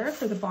 and butter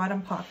for the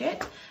bottom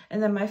pocket.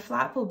 And then my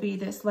flap will be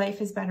this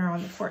Life is Better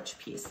on the Porch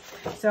piece.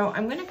 So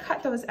I'm going to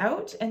cut those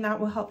out, and that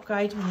will help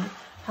guide me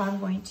how I'm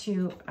going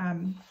to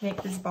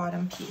make this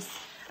bottom piece.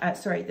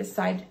 Sorry, this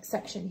side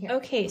section here.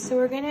 Okay, so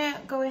we're going to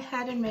go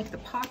ahead and make the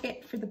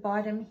pocket for the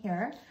bottom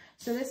here.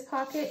 So this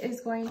pocket is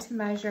going to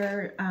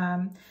measure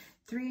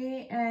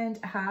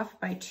 3.5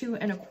 by 2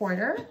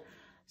 1/4.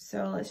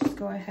 So let's just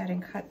go ahead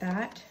and cut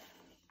that.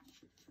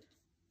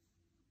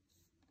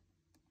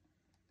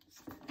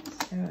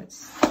 So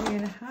it's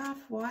 3.5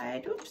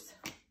 wide, oops,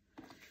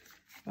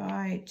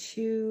 by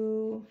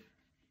 2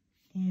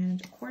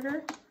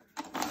 1/4.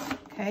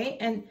 Okay,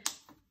 and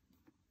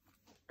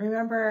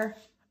remember,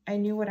 I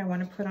knew what I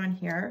want to put on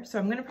here. So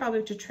I'm going to probably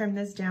have to trim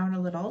this down a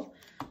little,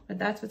 but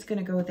that's what's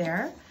going to go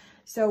there.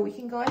 So we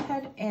can go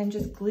ahead and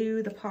just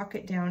glue the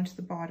pocket down to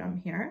the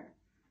bottom here.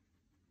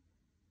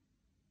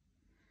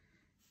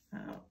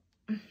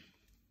 If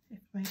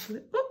my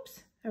glue,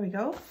 oops, there we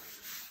go.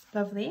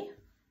 Lovely.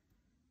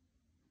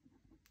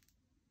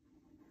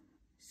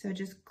 So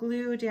just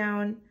glue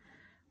down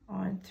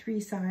on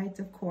 3 sides,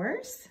 of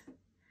course.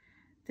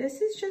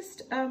 This is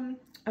just a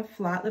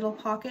flat little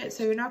pocket,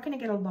 so you're not going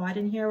to get a lot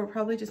in here. We're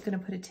probably just going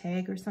to put a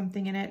tag or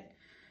something in it.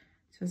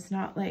 So it's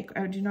not like,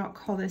 I do not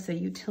call this a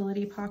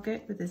utility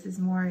pocket, but this is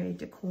more a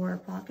decor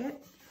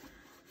pocket.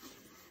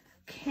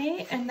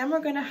 Okay, and then we're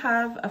going to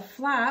have a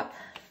flap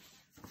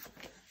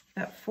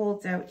that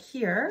folds out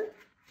here.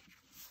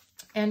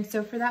 And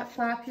so for that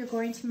flap, you're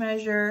going to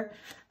measure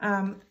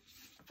 5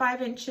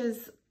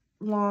 inches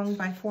long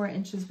by 4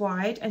 inches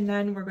wide, and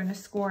then we're going to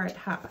score it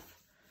half.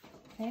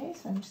 Okay,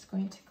 so I'm just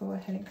going to go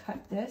ahead and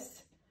cut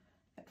this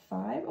at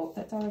 5. Oh,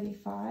 that's already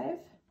 5.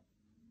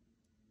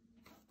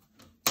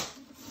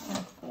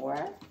 And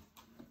 4.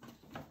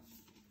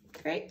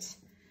 Great.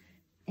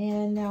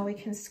 And now we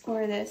can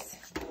score this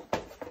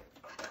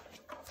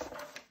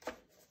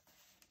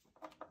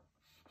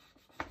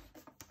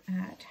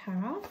at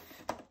half.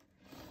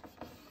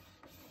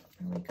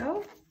 There we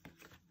go.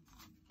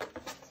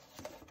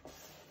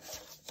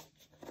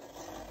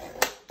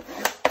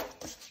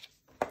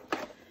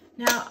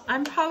 Now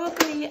I'm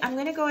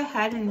going to go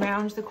ahead and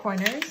round the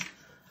corners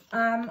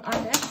on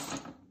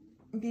this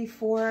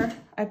before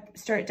I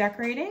start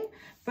decorating,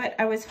 but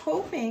I was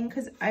hoping,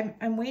 because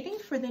I'm waiting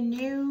for the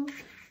new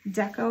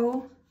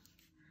deco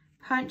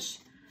punch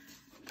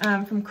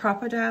from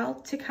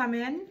Crocodile to come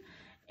in,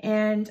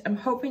 and I'm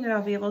hoping that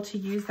I'll be able to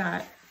use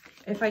that.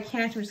 If I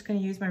can't, I'm just going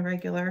to use my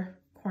regular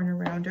corner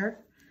rounder,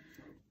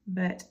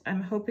 but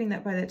I'm hoping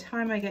that by the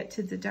time I get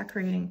to the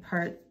decorating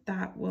part,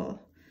 that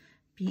will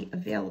be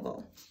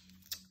available.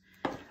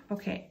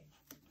 Okay,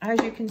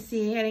 as you can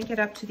see, I didn't get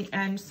up to the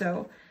end,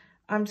 so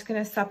I'm just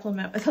going to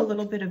supplement with a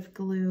little bit of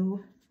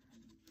glue.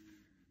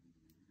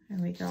 There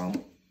we go.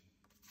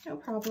 No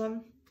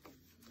problem.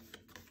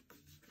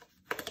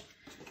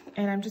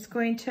 And I'm just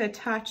going to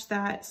attach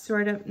that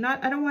sort of,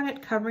 I don't want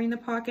it covering the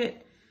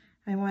pocket.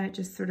 I want it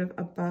just sort of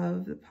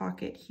above the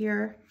pocket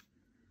here.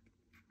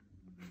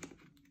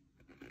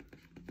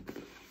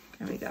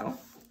 There we go.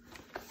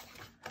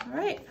 All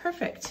right,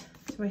 perfect.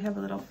 So we have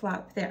a little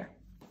flap there.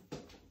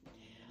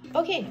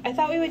 Okay, I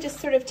thought we would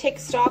just sort of take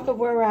stock of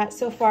where we're at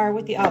so far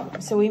with the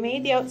album. So we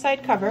made the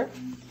outside cover.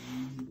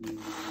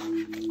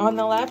 On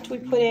the left, we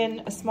put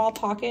in a small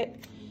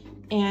pocket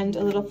and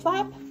a little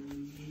flap.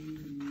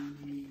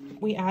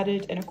 We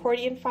added an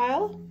accordion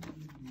file.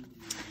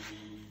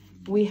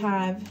 We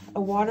have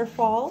a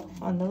waterfall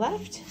on the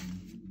left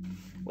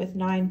with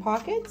 9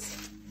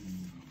 pockets.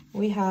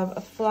 We have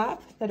a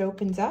flap that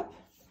opens up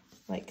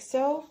like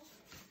so.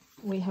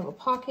 We have a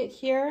pocket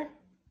here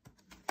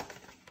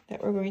that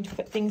we're going to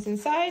put things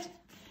inside.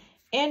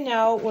 And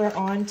now we're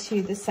on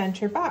to the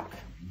center back.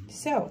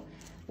 So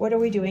what are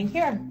we doing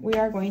here? We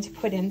are going to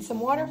put in some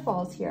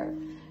waterfalls here.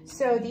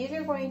 So these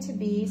are going to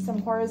be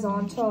some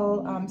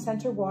horizontal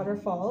center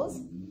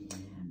waterfalls.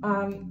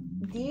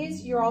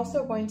 These, you're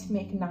also going to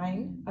make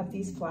 9 of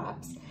these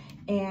flaps,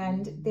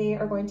 and they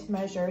are going to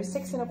measure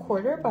 6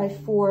 1/4 by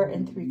 4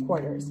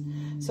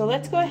 3/4. So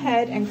let's go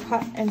ahead and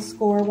cut and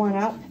score one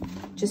up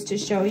just to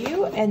show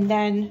you, and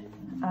then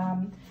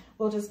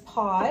we'll just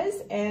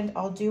pause and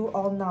I'll do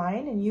all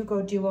 9 and you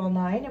go do all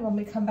 9, and when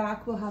we come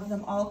back, we'll have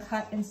them all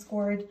cut and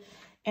scored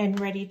and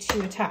ready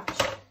to attach.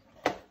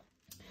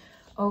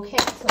 Okay,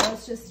 so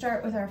let's just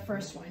start with our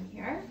first one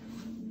here.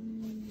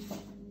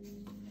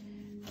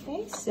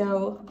 Okay,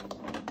 so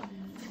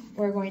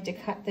we're going to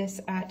cut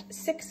this at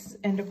 6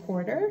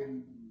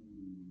 1/4.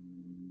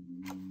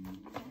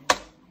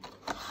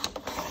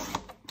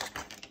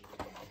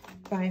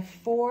 By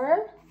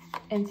 4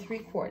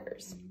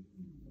 3/4.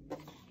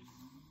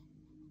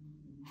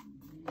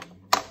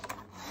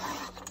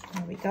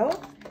 There we go.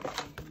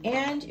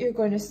 And you're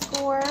going to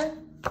score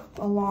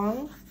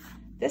along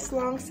this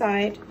long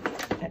side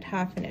at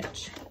 1/2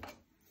 inch.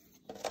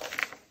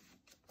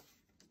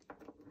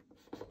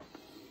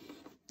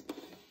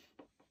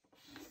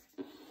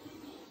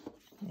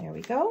 There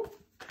we go.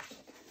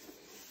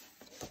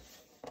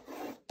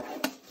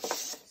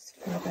 Just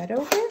fold that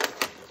over.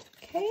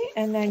 Okay,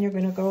 and then you're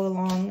going to go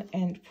along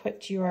and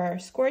put your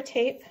score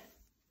tape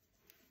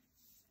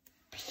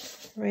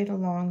right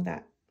along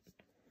that.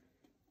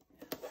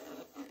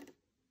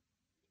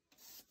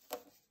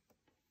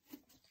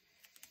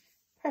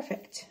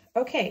 Perfect.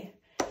 Okay,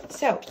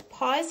 so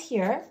pause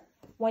here.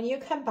 When you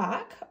come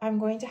back, I'm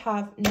going to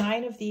have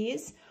 9 of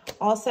these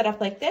all set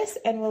up like this,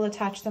 and we'll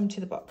attach them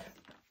to the book.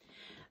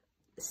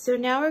 So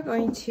now we're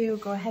going to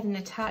go ahead and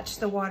attach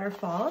the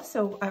waterfall.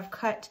 So I've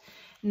cut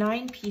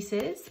 9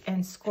 pieces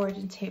and scored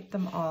and taped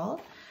them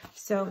all.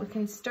 So we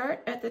can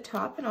start at the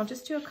top, and I'll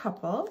just do a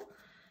couple.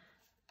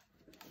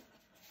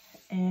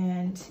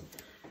 And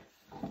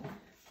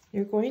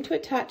you're going to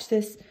attach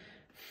this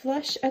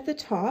flush at the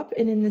top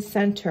and in the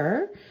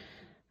center.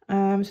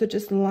 So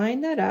just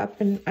line that up,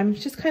 and I'm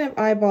just kind of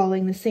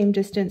eyeballing the same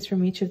distance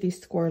from each of these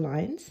score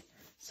lines.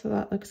 So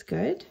that looks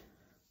good.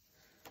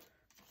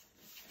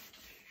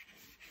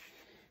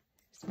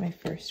 Here's my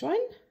first one.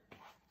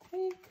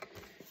 Okay.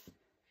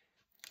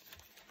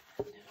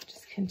 Now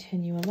just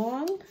continue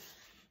along.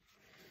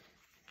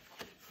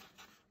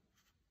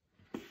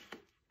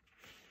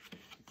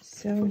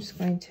 So I'm just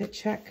going to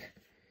check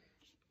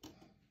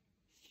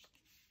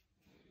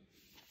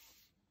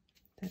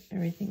that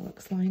everything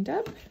looks lined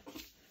up.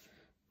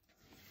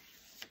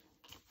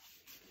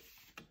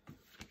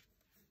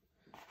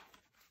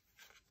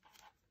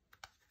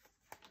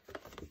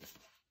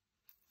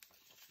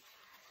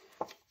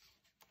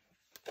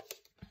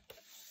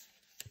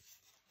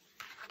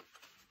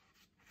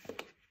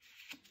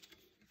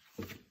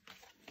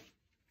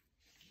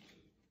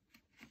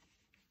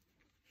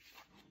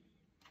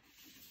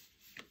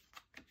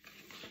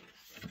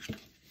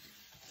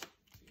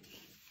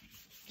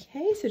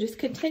 Okay, so just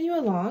continue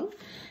along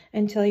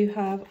until you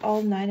have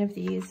all 9 of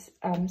these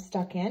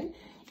stuck in.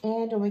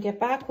 And when we get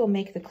back, we'll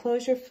make the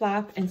closure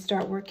flap and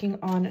start working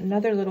on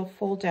another little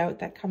fold out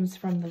that comes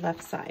from the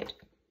left side.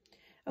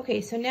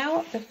 Okay, so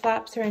now the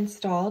flaps are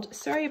installed.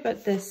 Sorry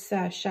about this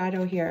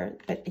shadow here,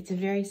 but it's a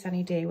very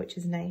sunny day, which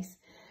is nice.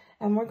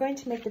 We're going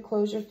to make the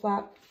closure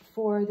flap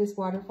for this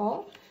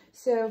waterfall.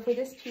 So for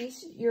this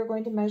piece, you're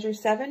going to measure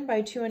 7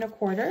 by 2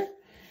 1/4.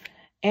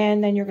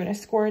 And then you're going to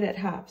score it at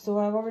half. So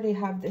I already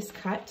have this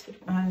cut.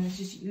 I was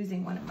just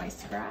using one of my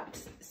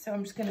scraps. So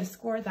I'm just going to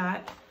score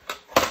that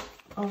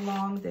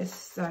along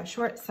this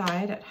short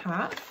side at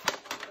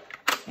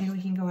half. And we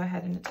can go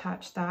ahead and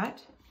attach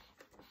that.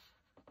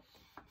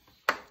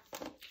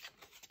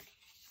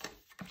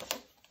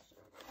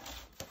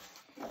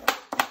 There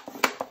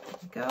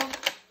we go.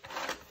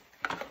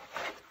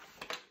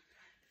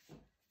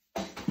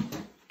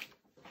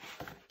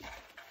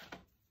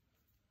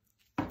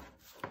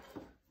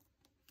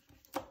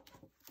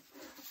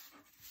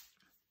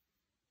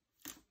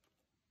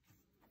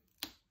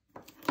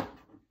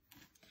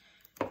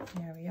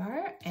 There we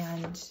are,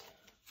 and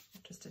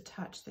just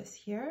attach this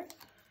here.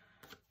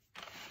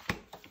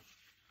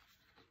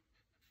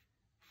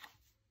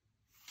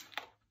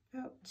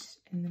 Out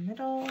in the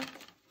middle.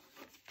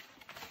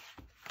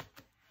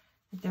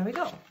 There we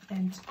go.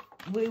 And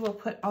we will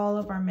put all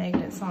of our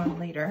magnets on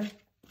later.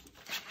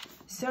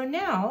 So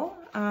now,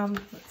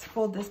 let's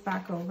fold this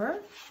back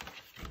over.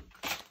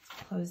 Let's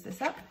close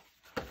this up.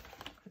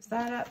 Close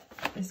that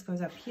up. This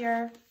goes up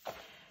here.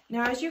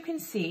 Now, as you can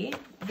see,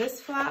 this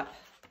flap,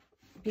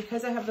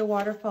 because I have the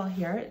waterfall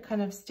here, it kind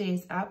of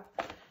stays up,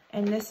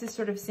 and this is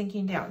sort of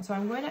sinking down. So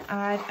I'm going to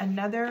add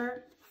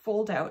another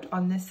fold out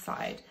on this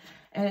side,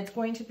 and it's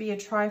going to be a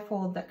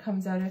tri-fold that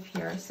comes out of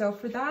here. So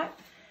for that,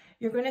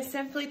 you're going to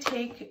simply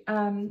take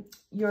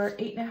your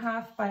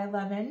 8.5 by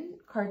 11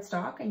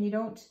 cardstock, and you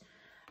don't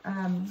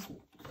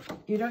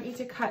need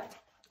to cut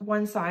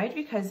one side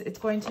because it's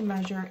going to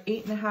measure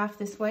 8.5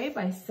 this way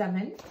by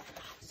 7.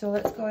 So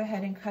let's go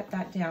ahead and cut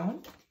that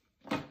down.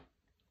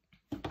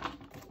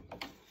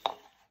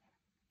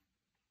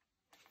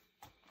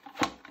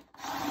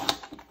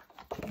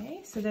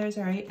 So there's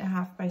our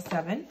 8.5 by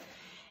 7.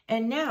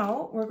 And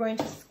now we're going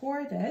to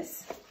score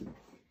this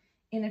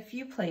in a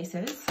few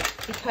places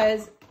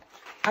because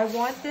I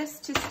want this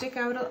to stick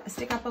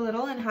up a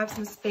little and have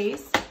some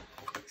space.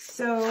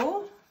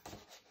 So,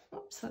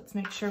 oops, let's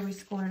make sure we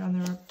score it on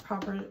the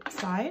proper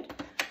side.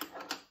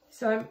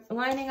 So I'm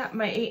lining up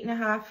my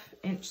 8.5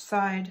 inch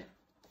side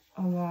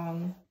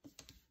along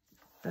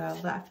the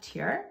left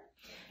here.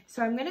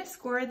 So I'm going to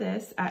score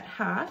this at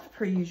half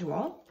per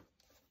usual.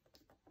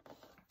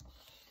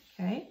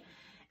 Okay,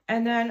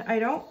 and then I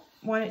don't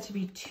want it to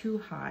be too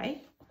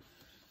high.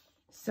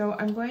 So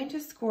I'm going to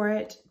score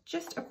it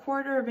just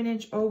 1/4 of an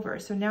inch over.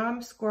 So now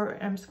I'm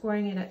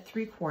scoring it at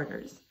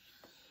 3/4.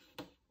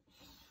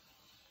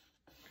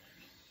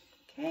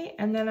 Okay,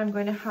 and then I'm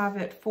going to have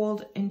it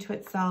fold into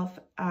itself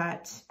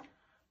at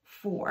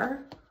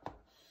 4.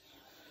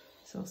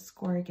 So I'll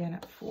score again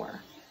at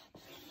 4.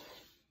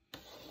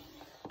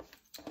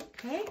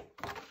 Okay.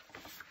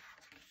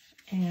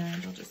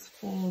 And we'll just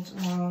fold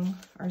along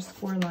our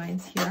score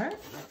lines here.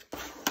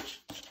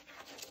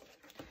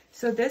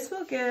 So this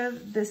will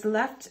give this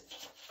left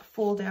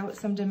fold out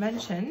some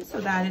dimension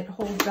so that it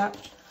holds up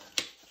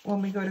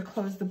when we go to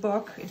close the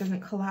book, it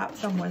doesn't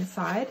collapse on one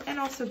side, and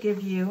also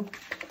give you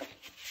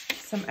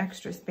some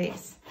extra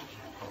space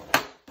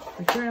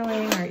for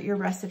journaling or your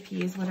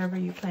recipes, whatever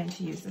you plan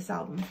to use this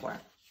album for.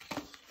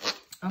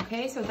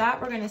 Okay, so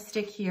that we're going to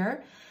stick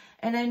here.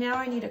 And then now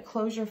I need a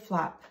closure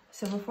flap.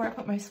 So before I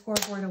put my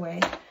scoreboard away,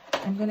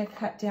 I'm going to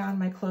cut down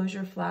my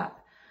closure flap.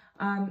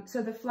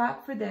 So the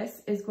flap for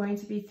this is going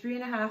to be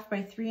 3.5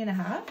 by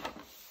 3.5.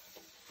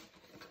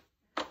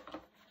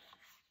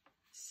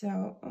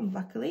 So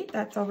luckily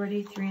that's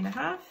already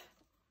 3.5.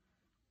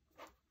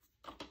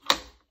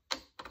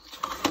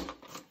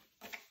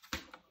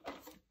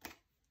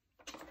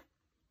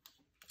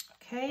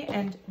 Okay,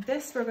 and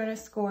this we're going to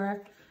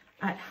score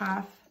at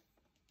 1/2.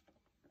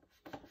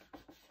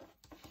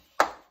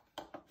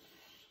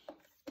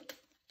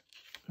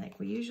 Like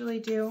we usually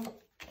do.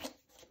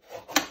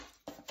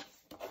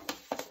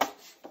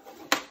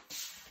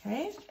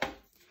 Okay,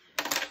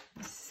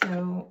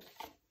 so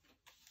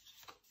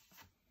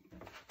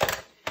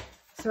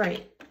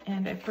sorry,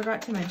 and I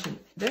forgot to mention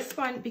this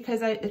one,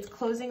 because it's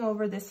closing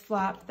over this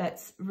flap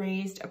that's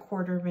raised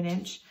 1/4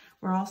 inch.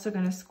 We're also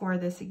going to score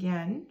this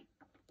again.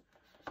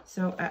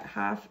 So at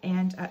 1/2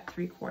 and at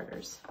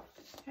 3/4.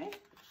 Okay.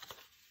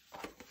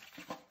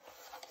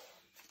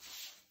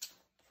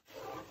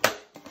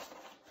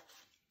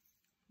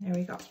 There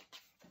we go.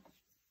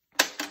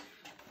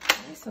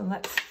 Okay, so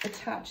let's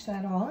attach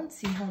that all and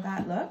see how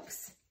that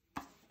looks.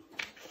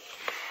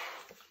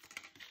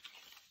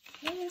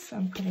 Okay, so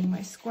I'm putting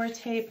my score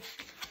tape.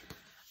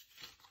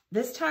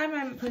 This time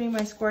I'm putting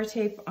my score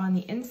tape on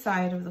the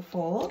inside of the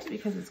fold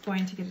because it's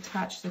going to get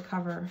attached to the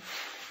cover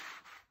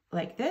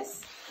like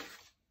this.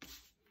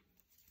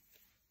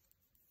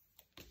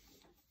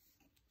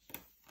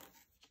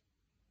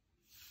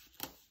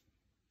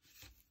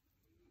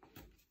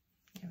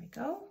 There we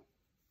go.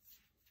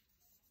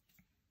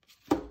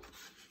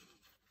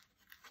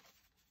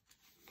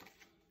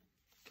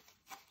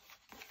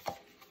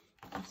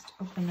 Just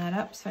open that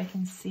up so I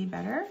can see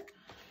better.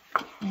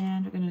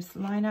 And we're going to just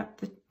line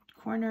up the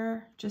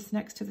corner just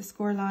next to the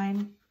score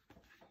line.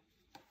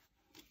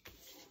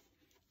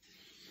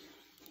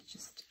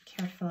 Just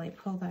carefully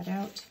pull that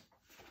out.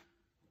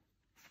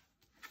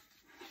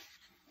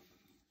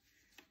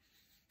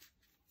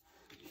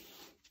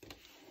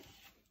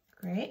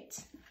 Great.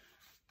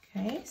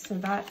 Okay, so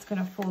that's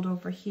going to fold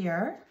over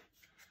here.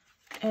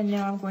 And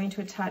now I'm going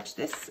to attach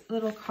this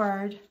little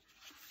card.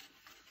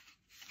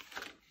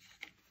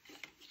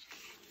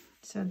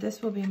 So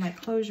this will be my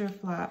closure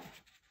flap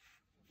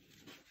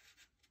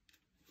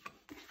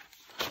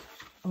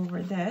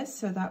over this.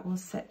 So that will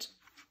sit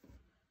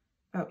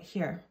out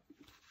here.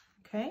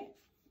 Okay.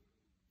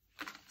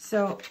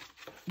 So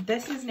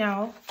this is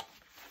now,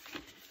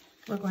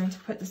 we're going to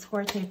put the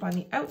score tape on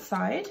the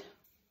outside.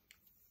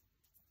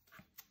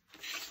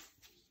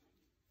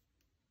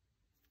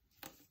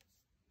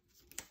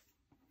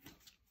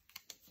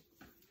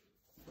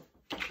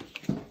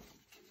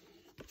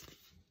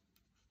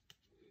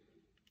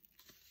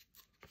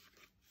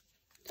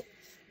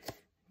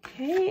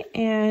 Okay,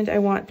 and I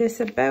want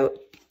this about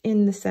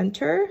in the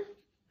center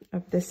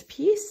of this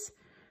piece,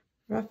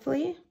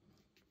 roughly.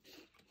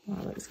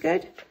 Well, looks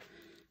good.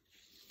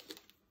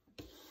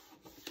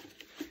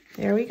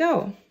 There we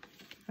go.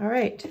 All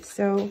right,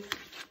 so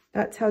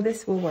that's how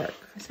this will work.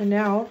 So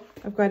now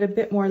I've got a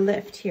bit more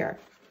lift here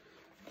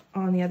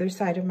on the other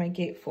side of my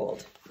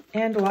gatefold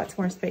and lots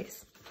more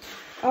space.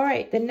 All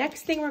right, the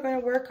next thing we're going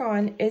to work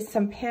on is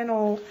some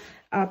panel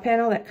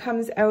that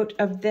comes out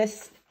of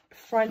this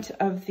front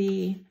of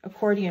the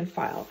accordion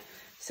file.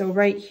 So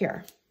right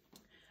here.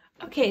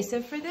 Okay,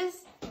 so for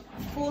this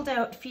fold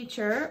out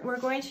feature, we're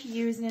going to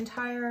use an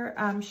entire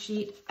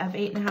sheet of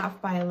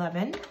 8.5 by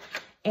 11.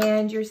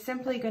 And you're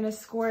simply going to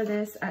score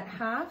this at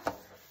 1/2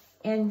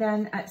 and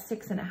then at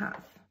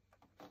 6.5.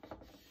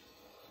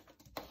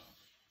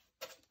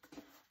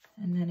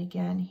 And then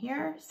again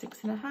here,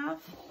 6.5.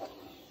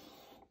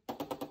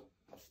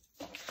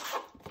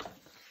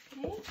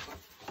 Okay.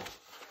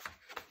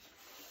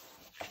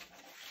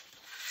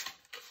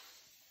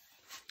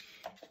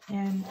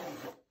 And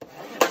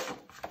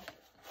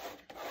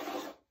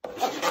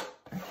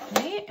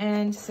okay,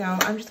 and so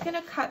I'm just going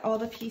to cut all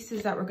the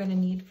pieces that we're going to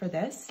need for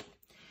this.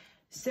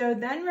 So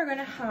then we're going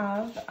to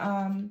have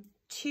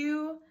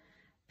 2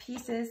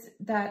 pieces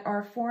that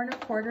are 4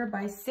 1/4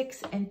 by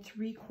 6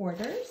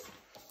 3/4.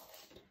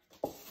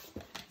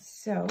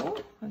 So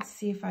let's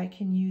see if I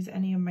can use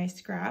any of my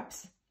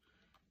scraps.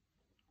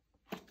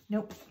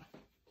 Nope.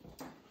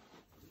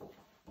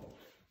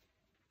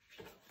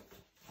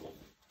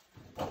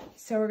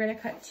 So we're going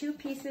to cut 2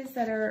 pieces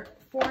that are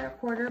 4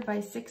 1/4 by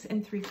 6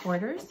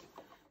 3/4.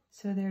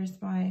 So there's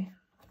my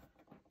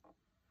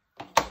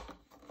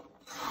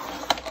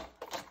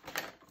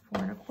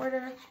 4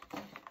 1/4,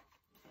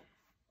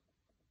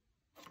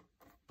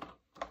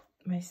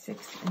 my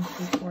 6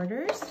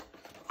 3/4.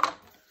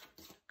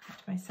 Cut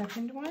my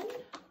second one.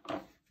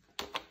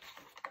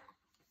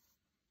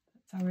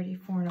 That's already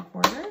 4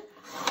 1/4.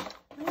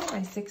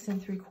 My 6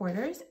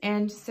 3/4.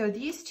 And so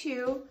these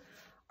two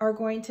are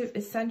going to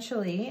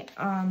essentially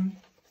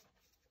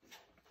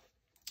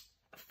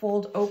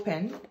fold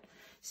open.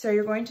 So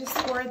you're going to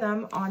score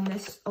them on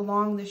this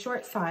along the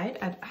short side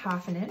at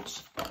 1/2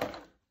 inch.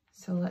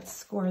 So let's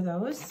score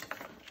those.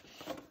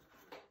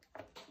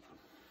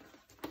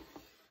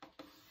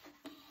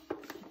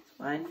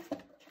 One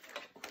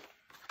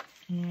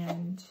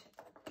and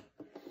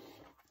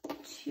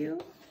two.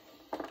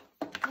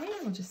 Okay,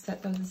 we'll just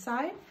set those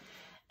aside.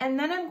 And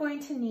then I'm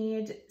going to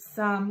need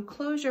some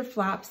closure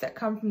flaps that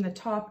come from the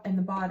top and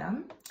the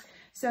bottom.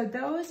 So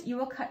those, you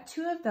will cut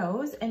 2 of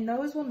those, and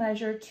those will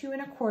measure 2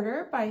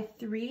 1/4 by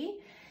 3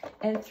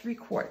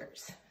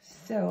 3/4.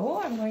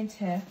 So I'm going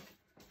to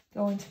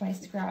go into my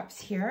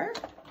scraps here.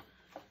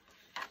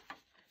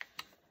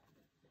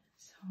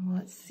 So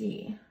let's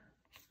see,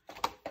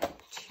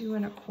 2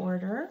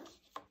 1/4.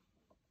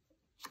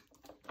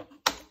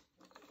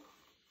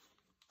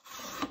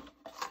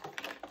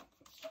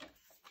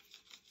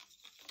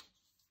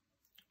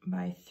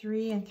 By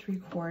 3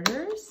 3/4.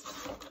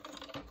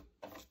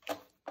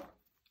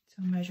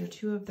 So measure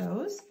 2 of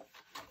those.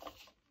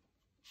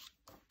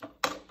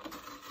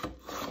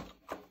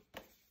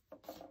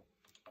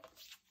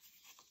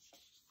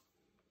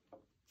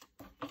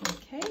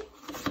 Okay.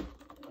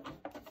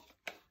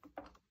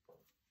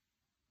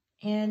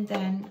 And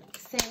then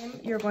same,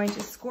 you're going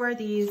to score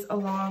these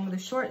along the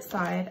short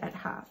side at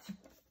 1/2.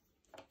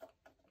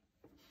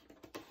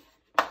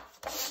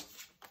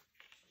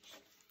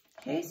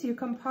 Okay, so you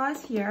can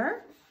pause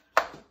here.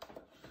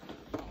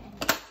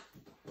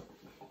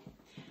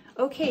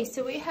 Okay,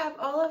 so we have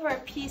all of our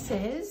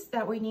pieces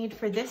that we need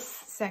for this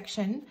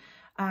section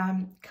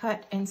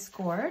cut and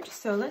scored.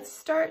 So let's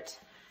start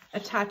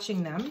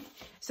attaching them.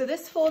 So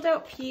this fold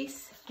out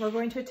piece, we're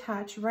going to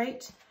attach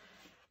right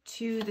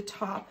to the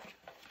top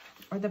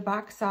or the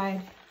back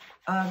side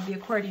of the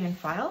accordion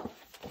file.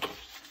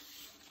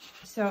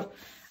 So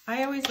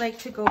I always like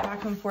to go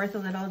back and forth a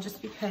little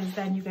just because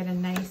then you get a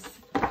nice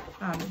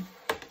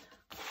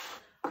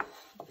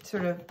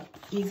sort of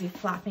easy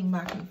flapping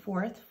back and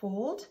forth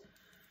fold,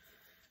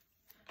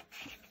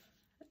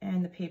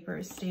 and the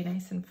papers stay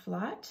nice and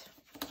flat.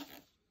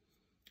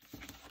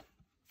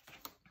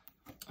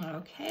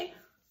 Okay,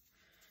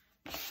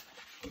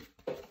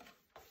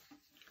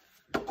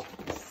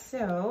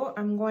 so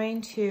I'm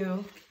going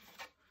to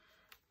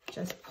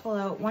just pull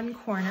out one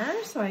corner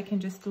so I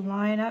can just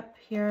line up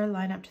here,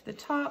 line up to the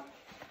top.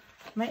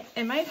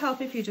 It might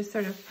help if you just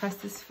sort of press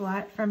this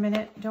flat for a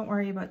minute. Don't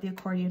worry about the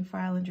accordion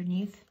file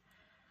underneath.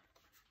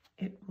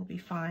 It will be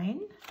fine.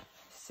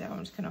 So I'm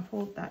just going to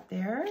hold that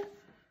there.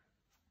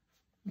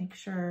 Make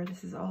sure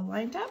this is all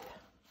lined up.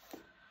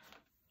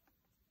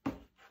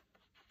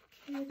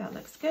 Okay, that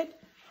looks good.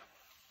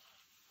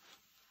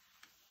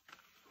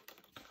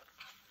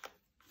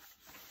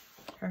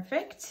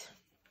 Perfect.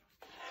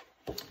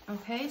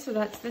 Okay, so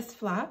that's this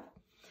flap.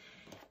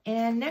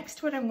 And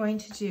next what I'm going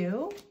to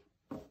do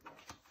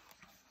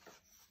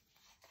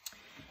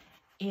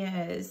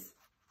is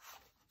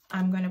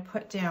I'm going to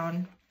put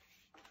down,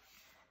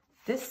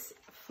 this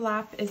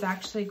flap is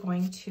actually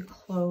going to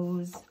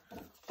close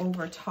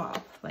over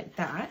top like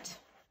that.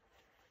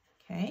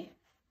 Okay.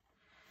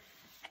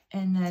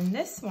 And then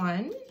this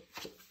one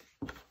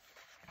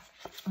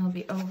will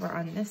be over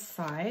on this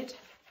side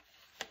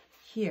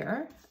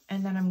here.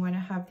 And then I'm going to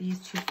have these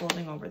 2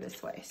 folding over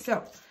this way.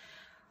 So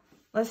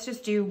let's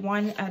just do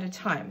one at a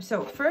time.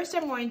 So first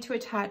I'm going to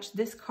attach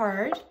this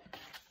card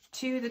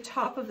to the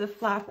top of the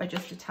flap I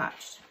just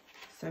attached.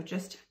 So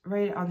just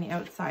right on the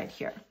outside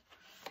here.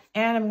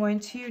 And I'm going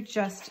to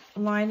just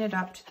line it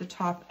up to the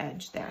top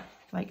edge there,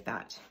 like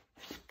that.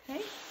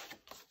 Okay.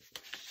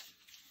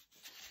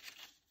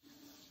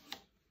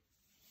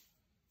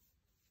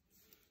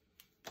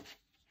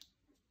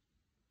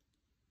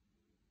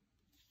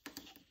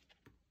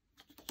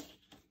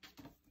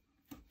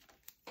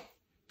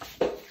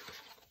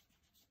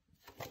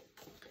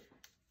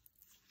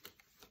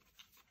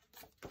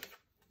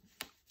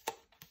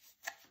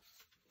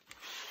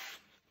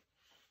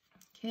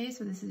 Okay,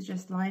 so this is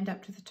just lined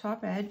up to the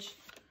top edge.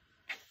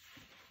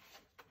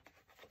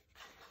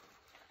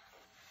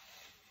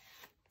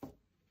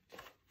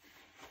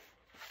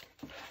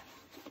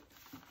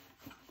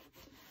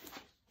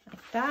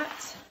 Like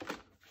that.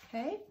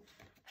 Okay,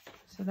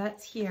 so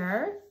that's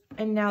here.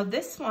 And now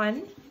this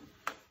one,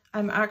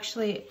 I'm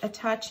actually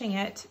attaching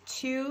it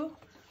to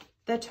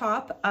the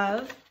top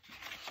of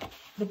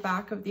the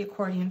back of the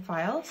accordion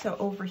file, so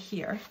over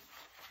here.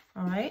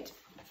 All right.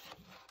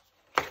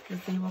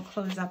 Because they will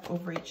close up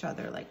over each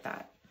other like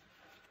that.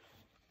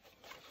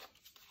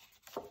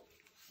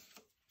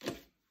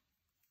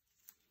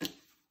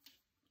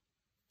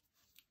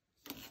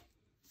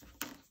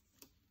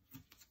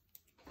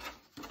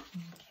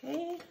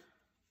 Okay.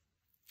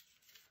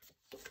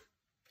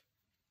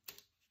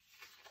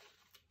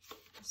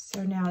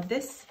 So now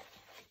this,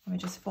 let me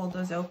just fold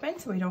those open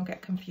so we don't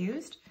get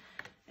confused.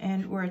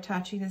 And we're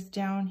attaching this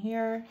down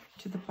here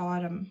to the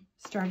bottom,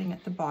 starting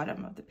at the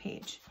bottom of the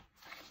page.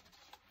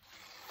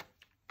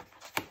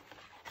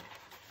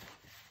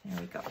 There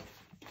we go.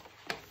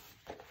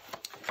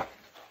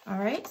 All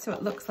right, so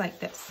it looks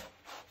like this.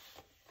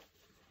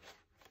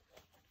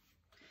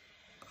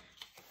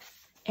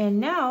 And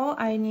now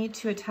I need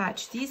to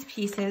attach these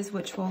pieces,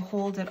 which will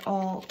hold it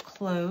all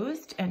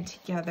closed and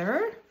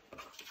together.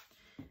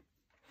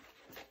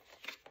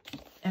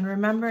 And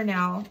remember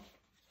now,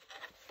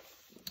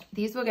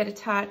 these will get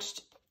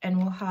attached and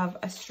we'll have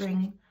a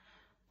string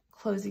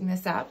closing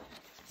this up.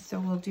 So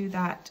we'll do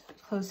that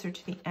closer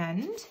to the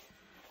end.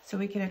 So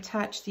we can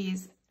attach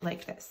these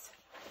like this.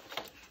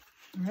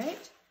 All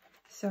right,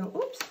 so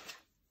oops.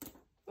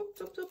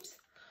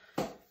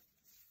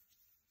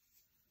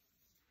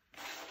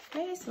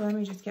 Okay, so let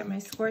me just get my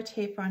score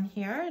tape on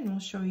here and we'll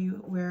show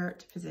you where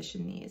to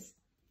position these.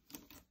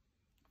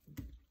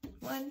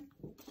 1,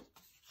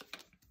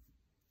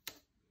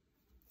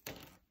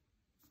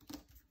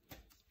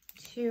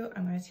 2,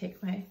 I'm going to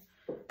take my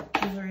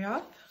jewelry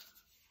off.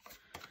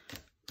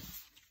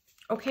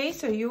 Okay,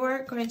 so you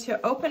are going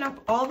to open up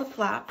all the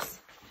flaps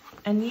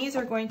and these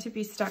are going to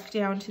be stuck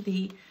down to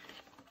the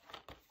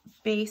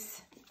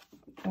base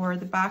or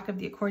the back of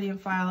the accordion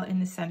file in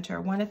the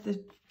center, one at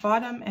the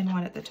bottom and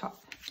one at the top.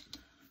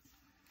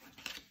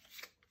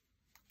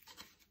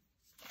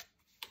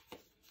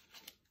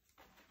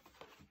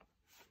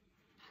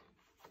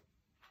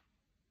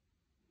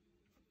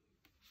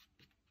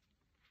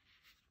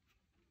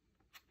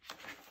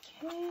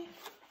 Okay,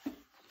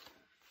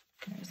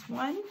 there's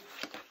one.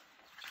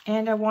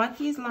 And I want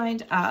these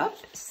lined up,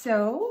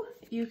 so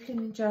you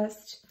can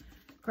just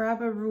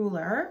grab a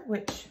ruler,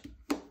 which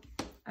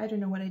I don't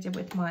know what I did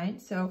with mine,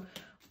 so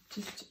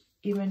just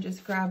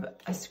grab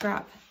a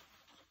scrap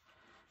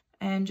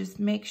and just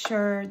make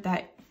sure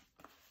that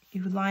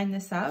you line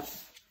this up.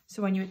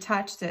 So when you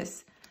attach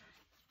this,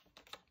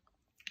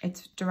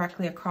 it's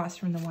directly across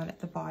from the one at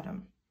the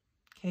bottom.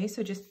 Okay,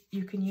 so just,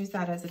 you can use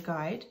that as a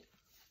guide.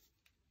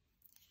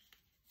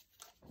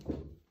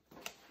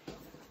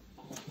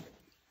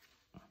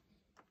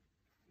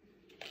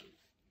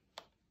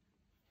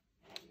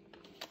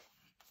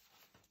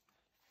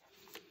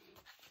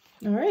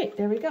 All right,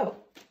 there we go.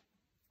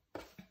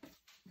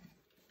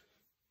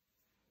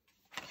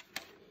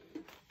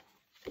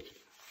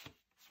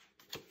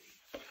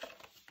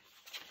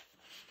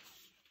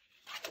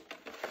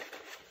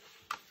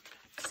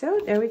 So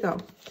there we go.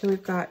 So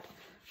we've got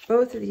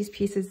both of these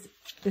pieces,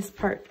 this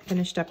part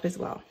finished up as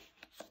well.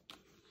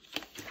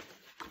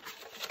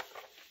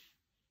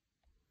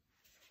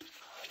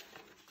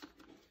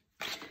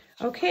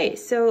 Okay,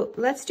 so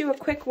let's do a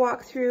quick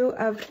walkthrough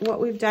of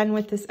what we've done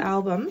with this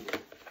album.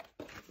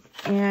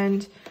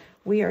 And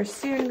we are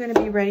soon going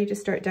to be ready to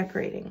start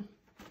decorating.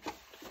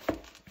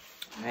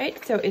 All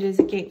right, so it is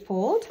a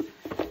gatefold.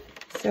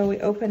 So we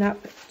open up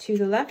to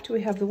the left,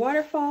 we have the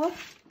waterfall.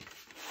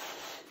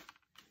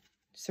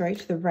 Sorry,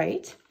 to the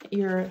right,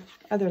 your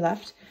other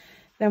left.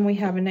 Then we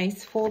have a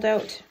nice fold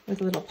out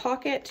with a little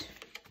pocket.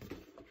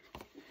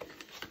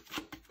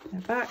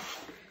 And back.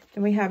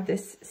 Then we have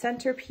this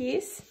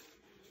centerpiece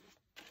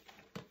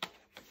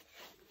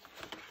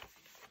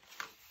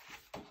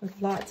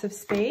with lots of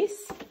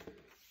space.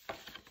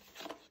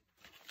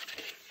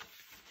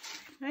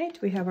 Right,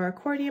 we have our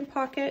accordion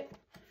pocket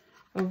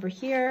over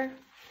here.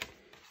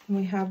 And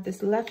we have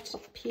this left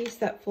piece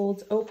that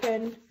folds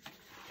open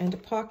and a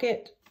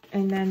pocket,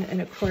 and then an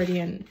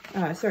accordion,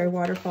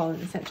 waterfall in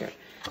the center.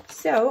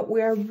 So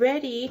we're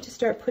ready to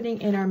start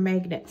putting in our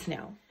magnets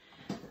now.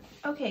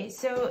 Okay,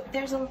 so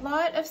there's a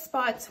lot of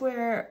spots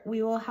where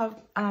we will have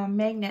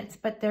magnets,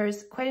 but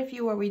there's quite a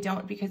few where we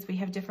don't because we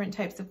have different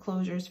types of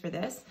closures for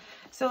this.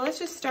 So let's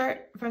just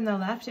start from the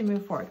left and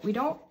move forward. We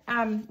don't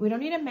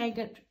need a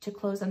magnet to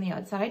close on the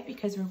outside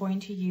because we're going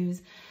to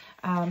use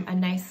a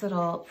nice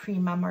little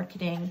Prima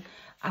marketing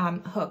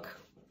hook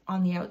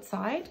on the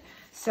outside.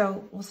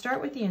 So we'll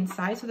start with the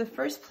inside. So the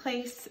first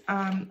place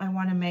I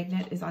want a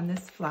magnet is on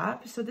this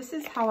flap. So this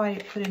is how I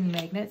put in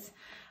magnets.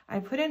 I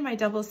put in my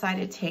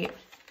double-sided tape.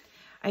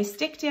 I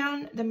stick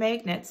down the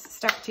magnets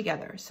stuck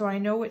together so I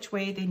know which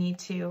way they need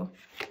to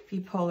be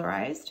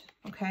polarized,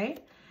 okay?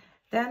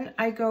 Then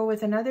I go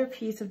with another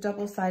piece of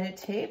double-sided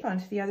tape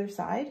onto the other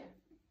side.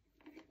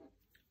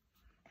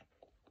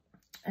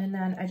 And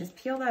then I just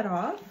peel that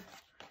off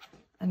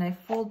and I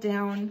fold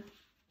down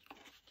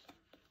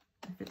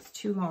if it's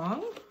too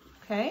long,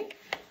 okay?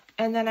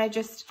 And then I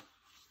just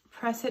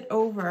press it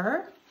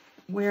over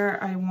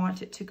where I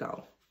want it to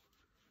go.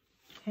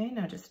 Okay,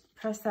 now just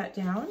press that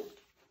down.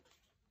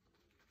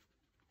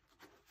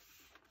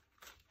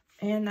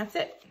 And that's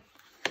it.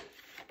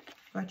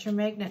 Got your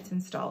magnets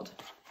installed.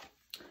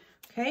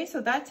 Okay, so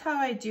that's how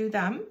I do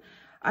them.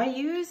 I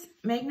use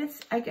magnets,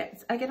 I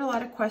get a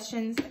lot of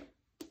questions,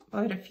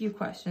 well, I get a few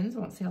questions, I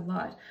won't say a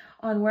lot,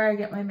 on where I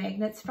get my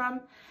magnets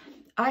from.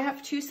 I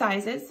have two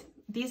sizes.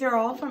 These are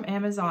all from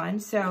Amazon.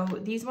 So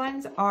these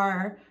ones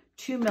are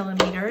 2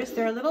 millimeters.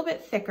 They're a little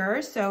bit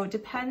thicker, so it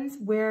depends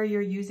where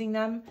you're using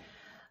them.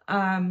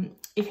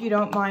 If you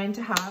don't mind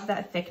to have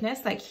that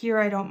thickness, like here,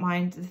 I don't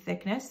mind the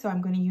thickness, so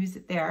I'm going to use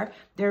it there.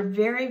 They're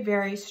very,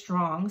 very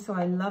strong, so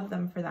I love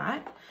them for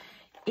that.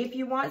 If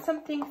you want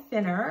something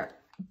thinner,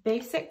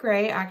 Basic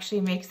gray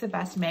actually makes the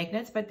best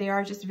magnets, but they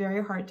are just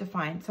very hard to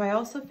find. So I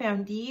also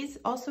found these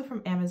also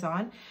from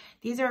Amazon.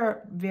 These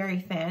are very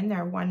thin.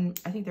 They're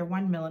I think they're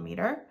 1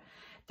 millimeter.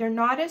 They're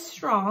not as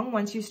strong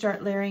once you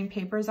start layering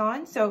papers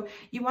on. So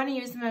you want to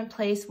use them in a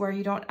place where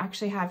you don't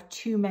actually have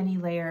too many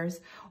layers,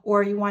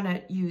 or you want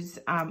to use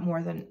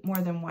more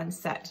than one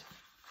set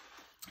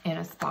in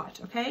a spot.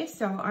 Okay,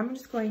 so I'm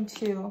just going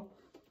to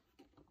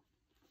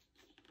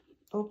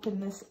open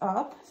this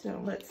up. So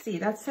let's see,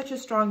 that's such a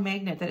strong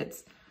magnet that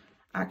it's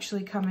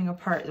actually coming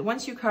apart.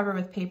 Once you cover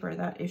with paper,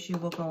 that issue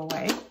will go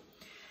away.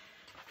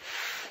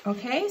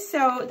 Okay,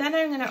 so then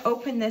I'm going to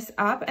open this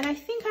up, and I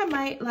think I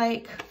might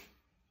like,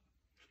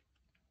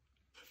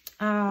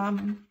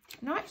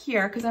 not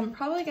here, because I'm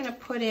probably going to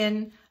put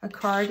in a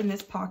card in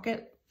this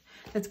pocket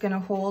that's going to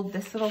hold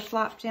this little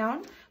flap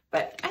down,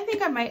 but I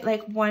think I might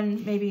like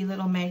one maybe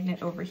little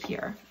magnet over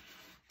here.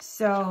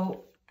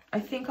 So I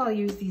think I'll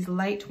use these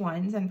light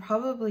ones and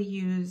probably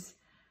use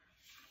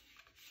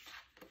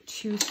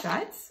 2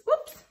 sets.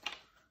 Whoops.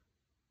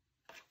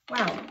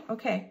 Wow.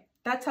 Okay.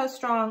 That's how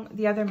strong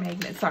the other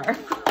magnets are.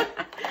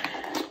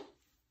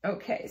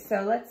 Okay.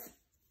 So let's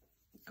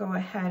go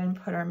ahead and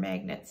put our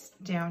magnets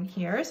down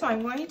here. So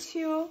I'm going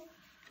to,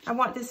 I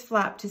want this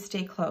flap to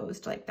stay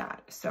closed like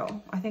that.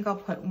 So I think I'll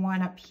put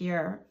one up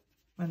here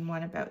and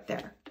one about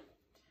there.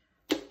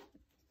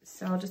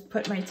 So I'll just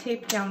put my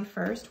tape down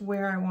first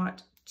where I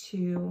want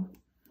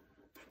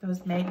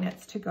those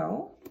magnets to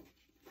go.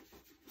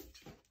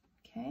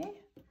 Okay,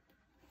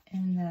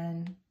 and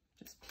then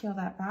just peel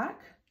that back.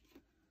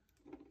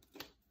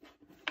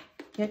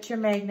 Get your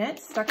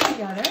magnets stuck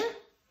together.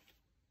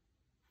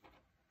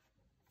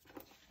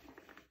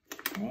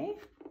 Okay,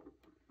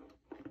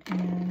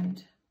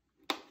 and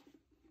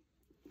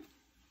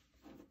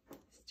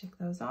stick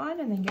those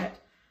on, and then get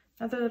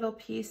another little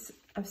piece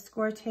of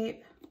score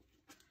tape.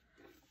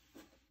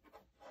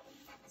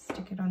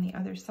 Stick it on the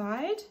other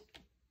side.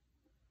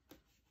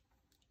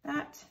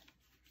 That.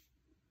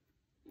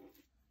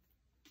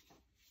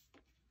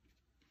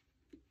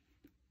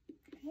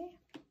 Okay.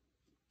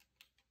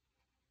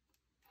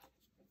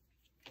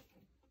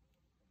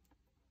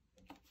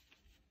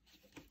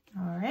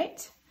 All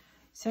right.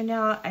 So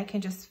now I can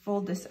just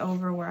fold this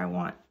over where I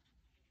want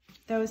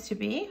those to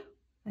be,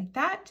 like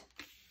that.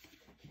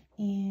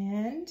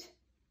 And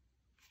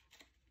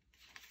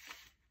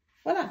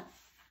voila.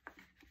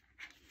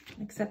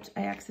 Except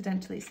I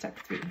accidentally stuck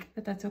 3,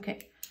 but that's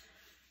okay.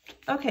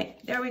 Okay,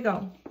 there we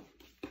go.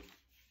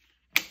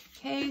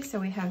 Okay, so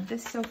we have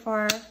this so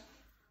far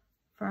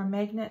for our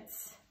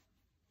magnets.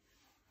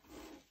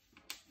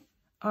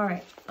 All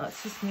right,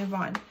 let's just move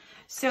on.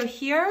 So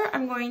here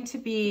I'm going to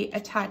be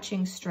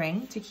attaching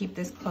string to keep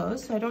this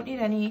closed, so I don't need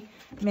any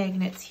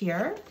magnets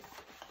here.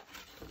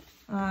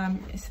 I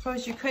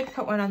suppose you could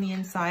put one on the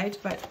inside,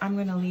 but I'm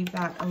going to leave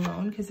that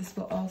alone because this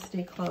will all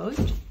stay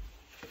closed.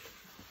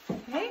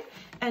 Okay,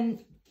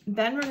 and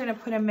then we're going to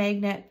put a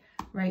magnet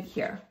right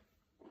here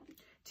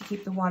to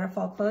keep the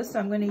waterfall closed. So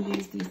I'm going to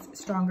use these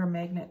stronger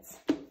magnets.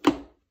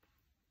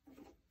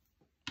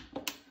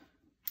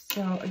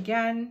 So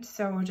again,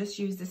 so we'll just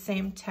use the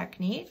same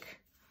technique.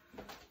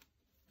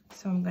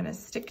 So I'm going to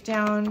stick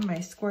down my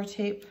score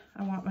tape.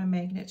 I want my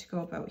magnet to go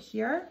about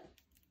here.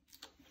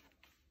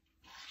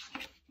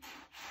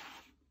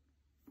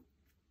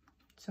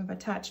 So I've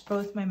attached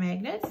both my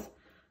magnets.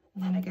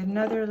 And then I get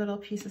another little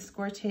piece of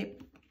score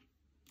tape,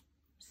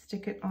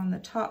 stick it on the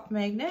top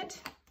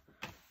magnet,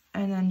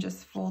 and then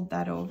just fold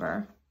that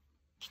over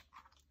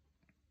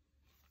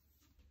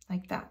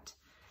like that.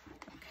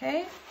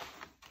 Okay.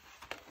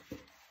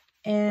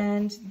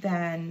 And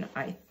then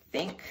I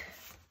think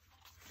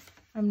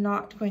I'm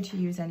not going to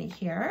use any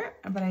here,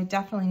 but I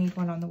definitely need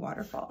one on the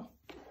waterfall.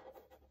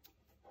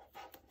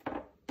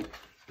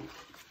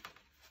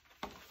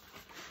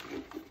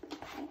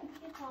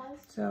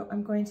 So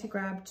I'm going to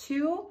grab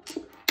 2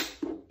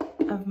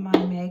 of my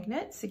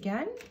magnets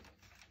again.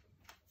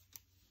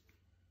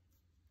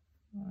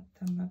 Want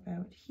them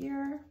about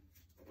here.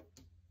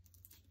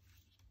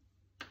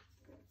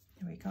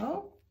 There we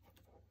go.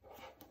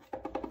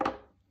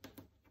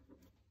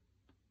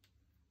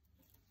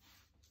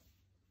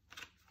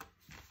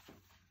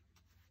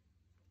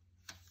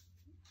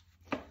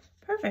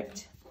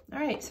 Perfect. All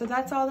right, so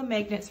that's all the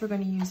magnets we're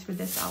going to use for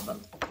this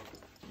album.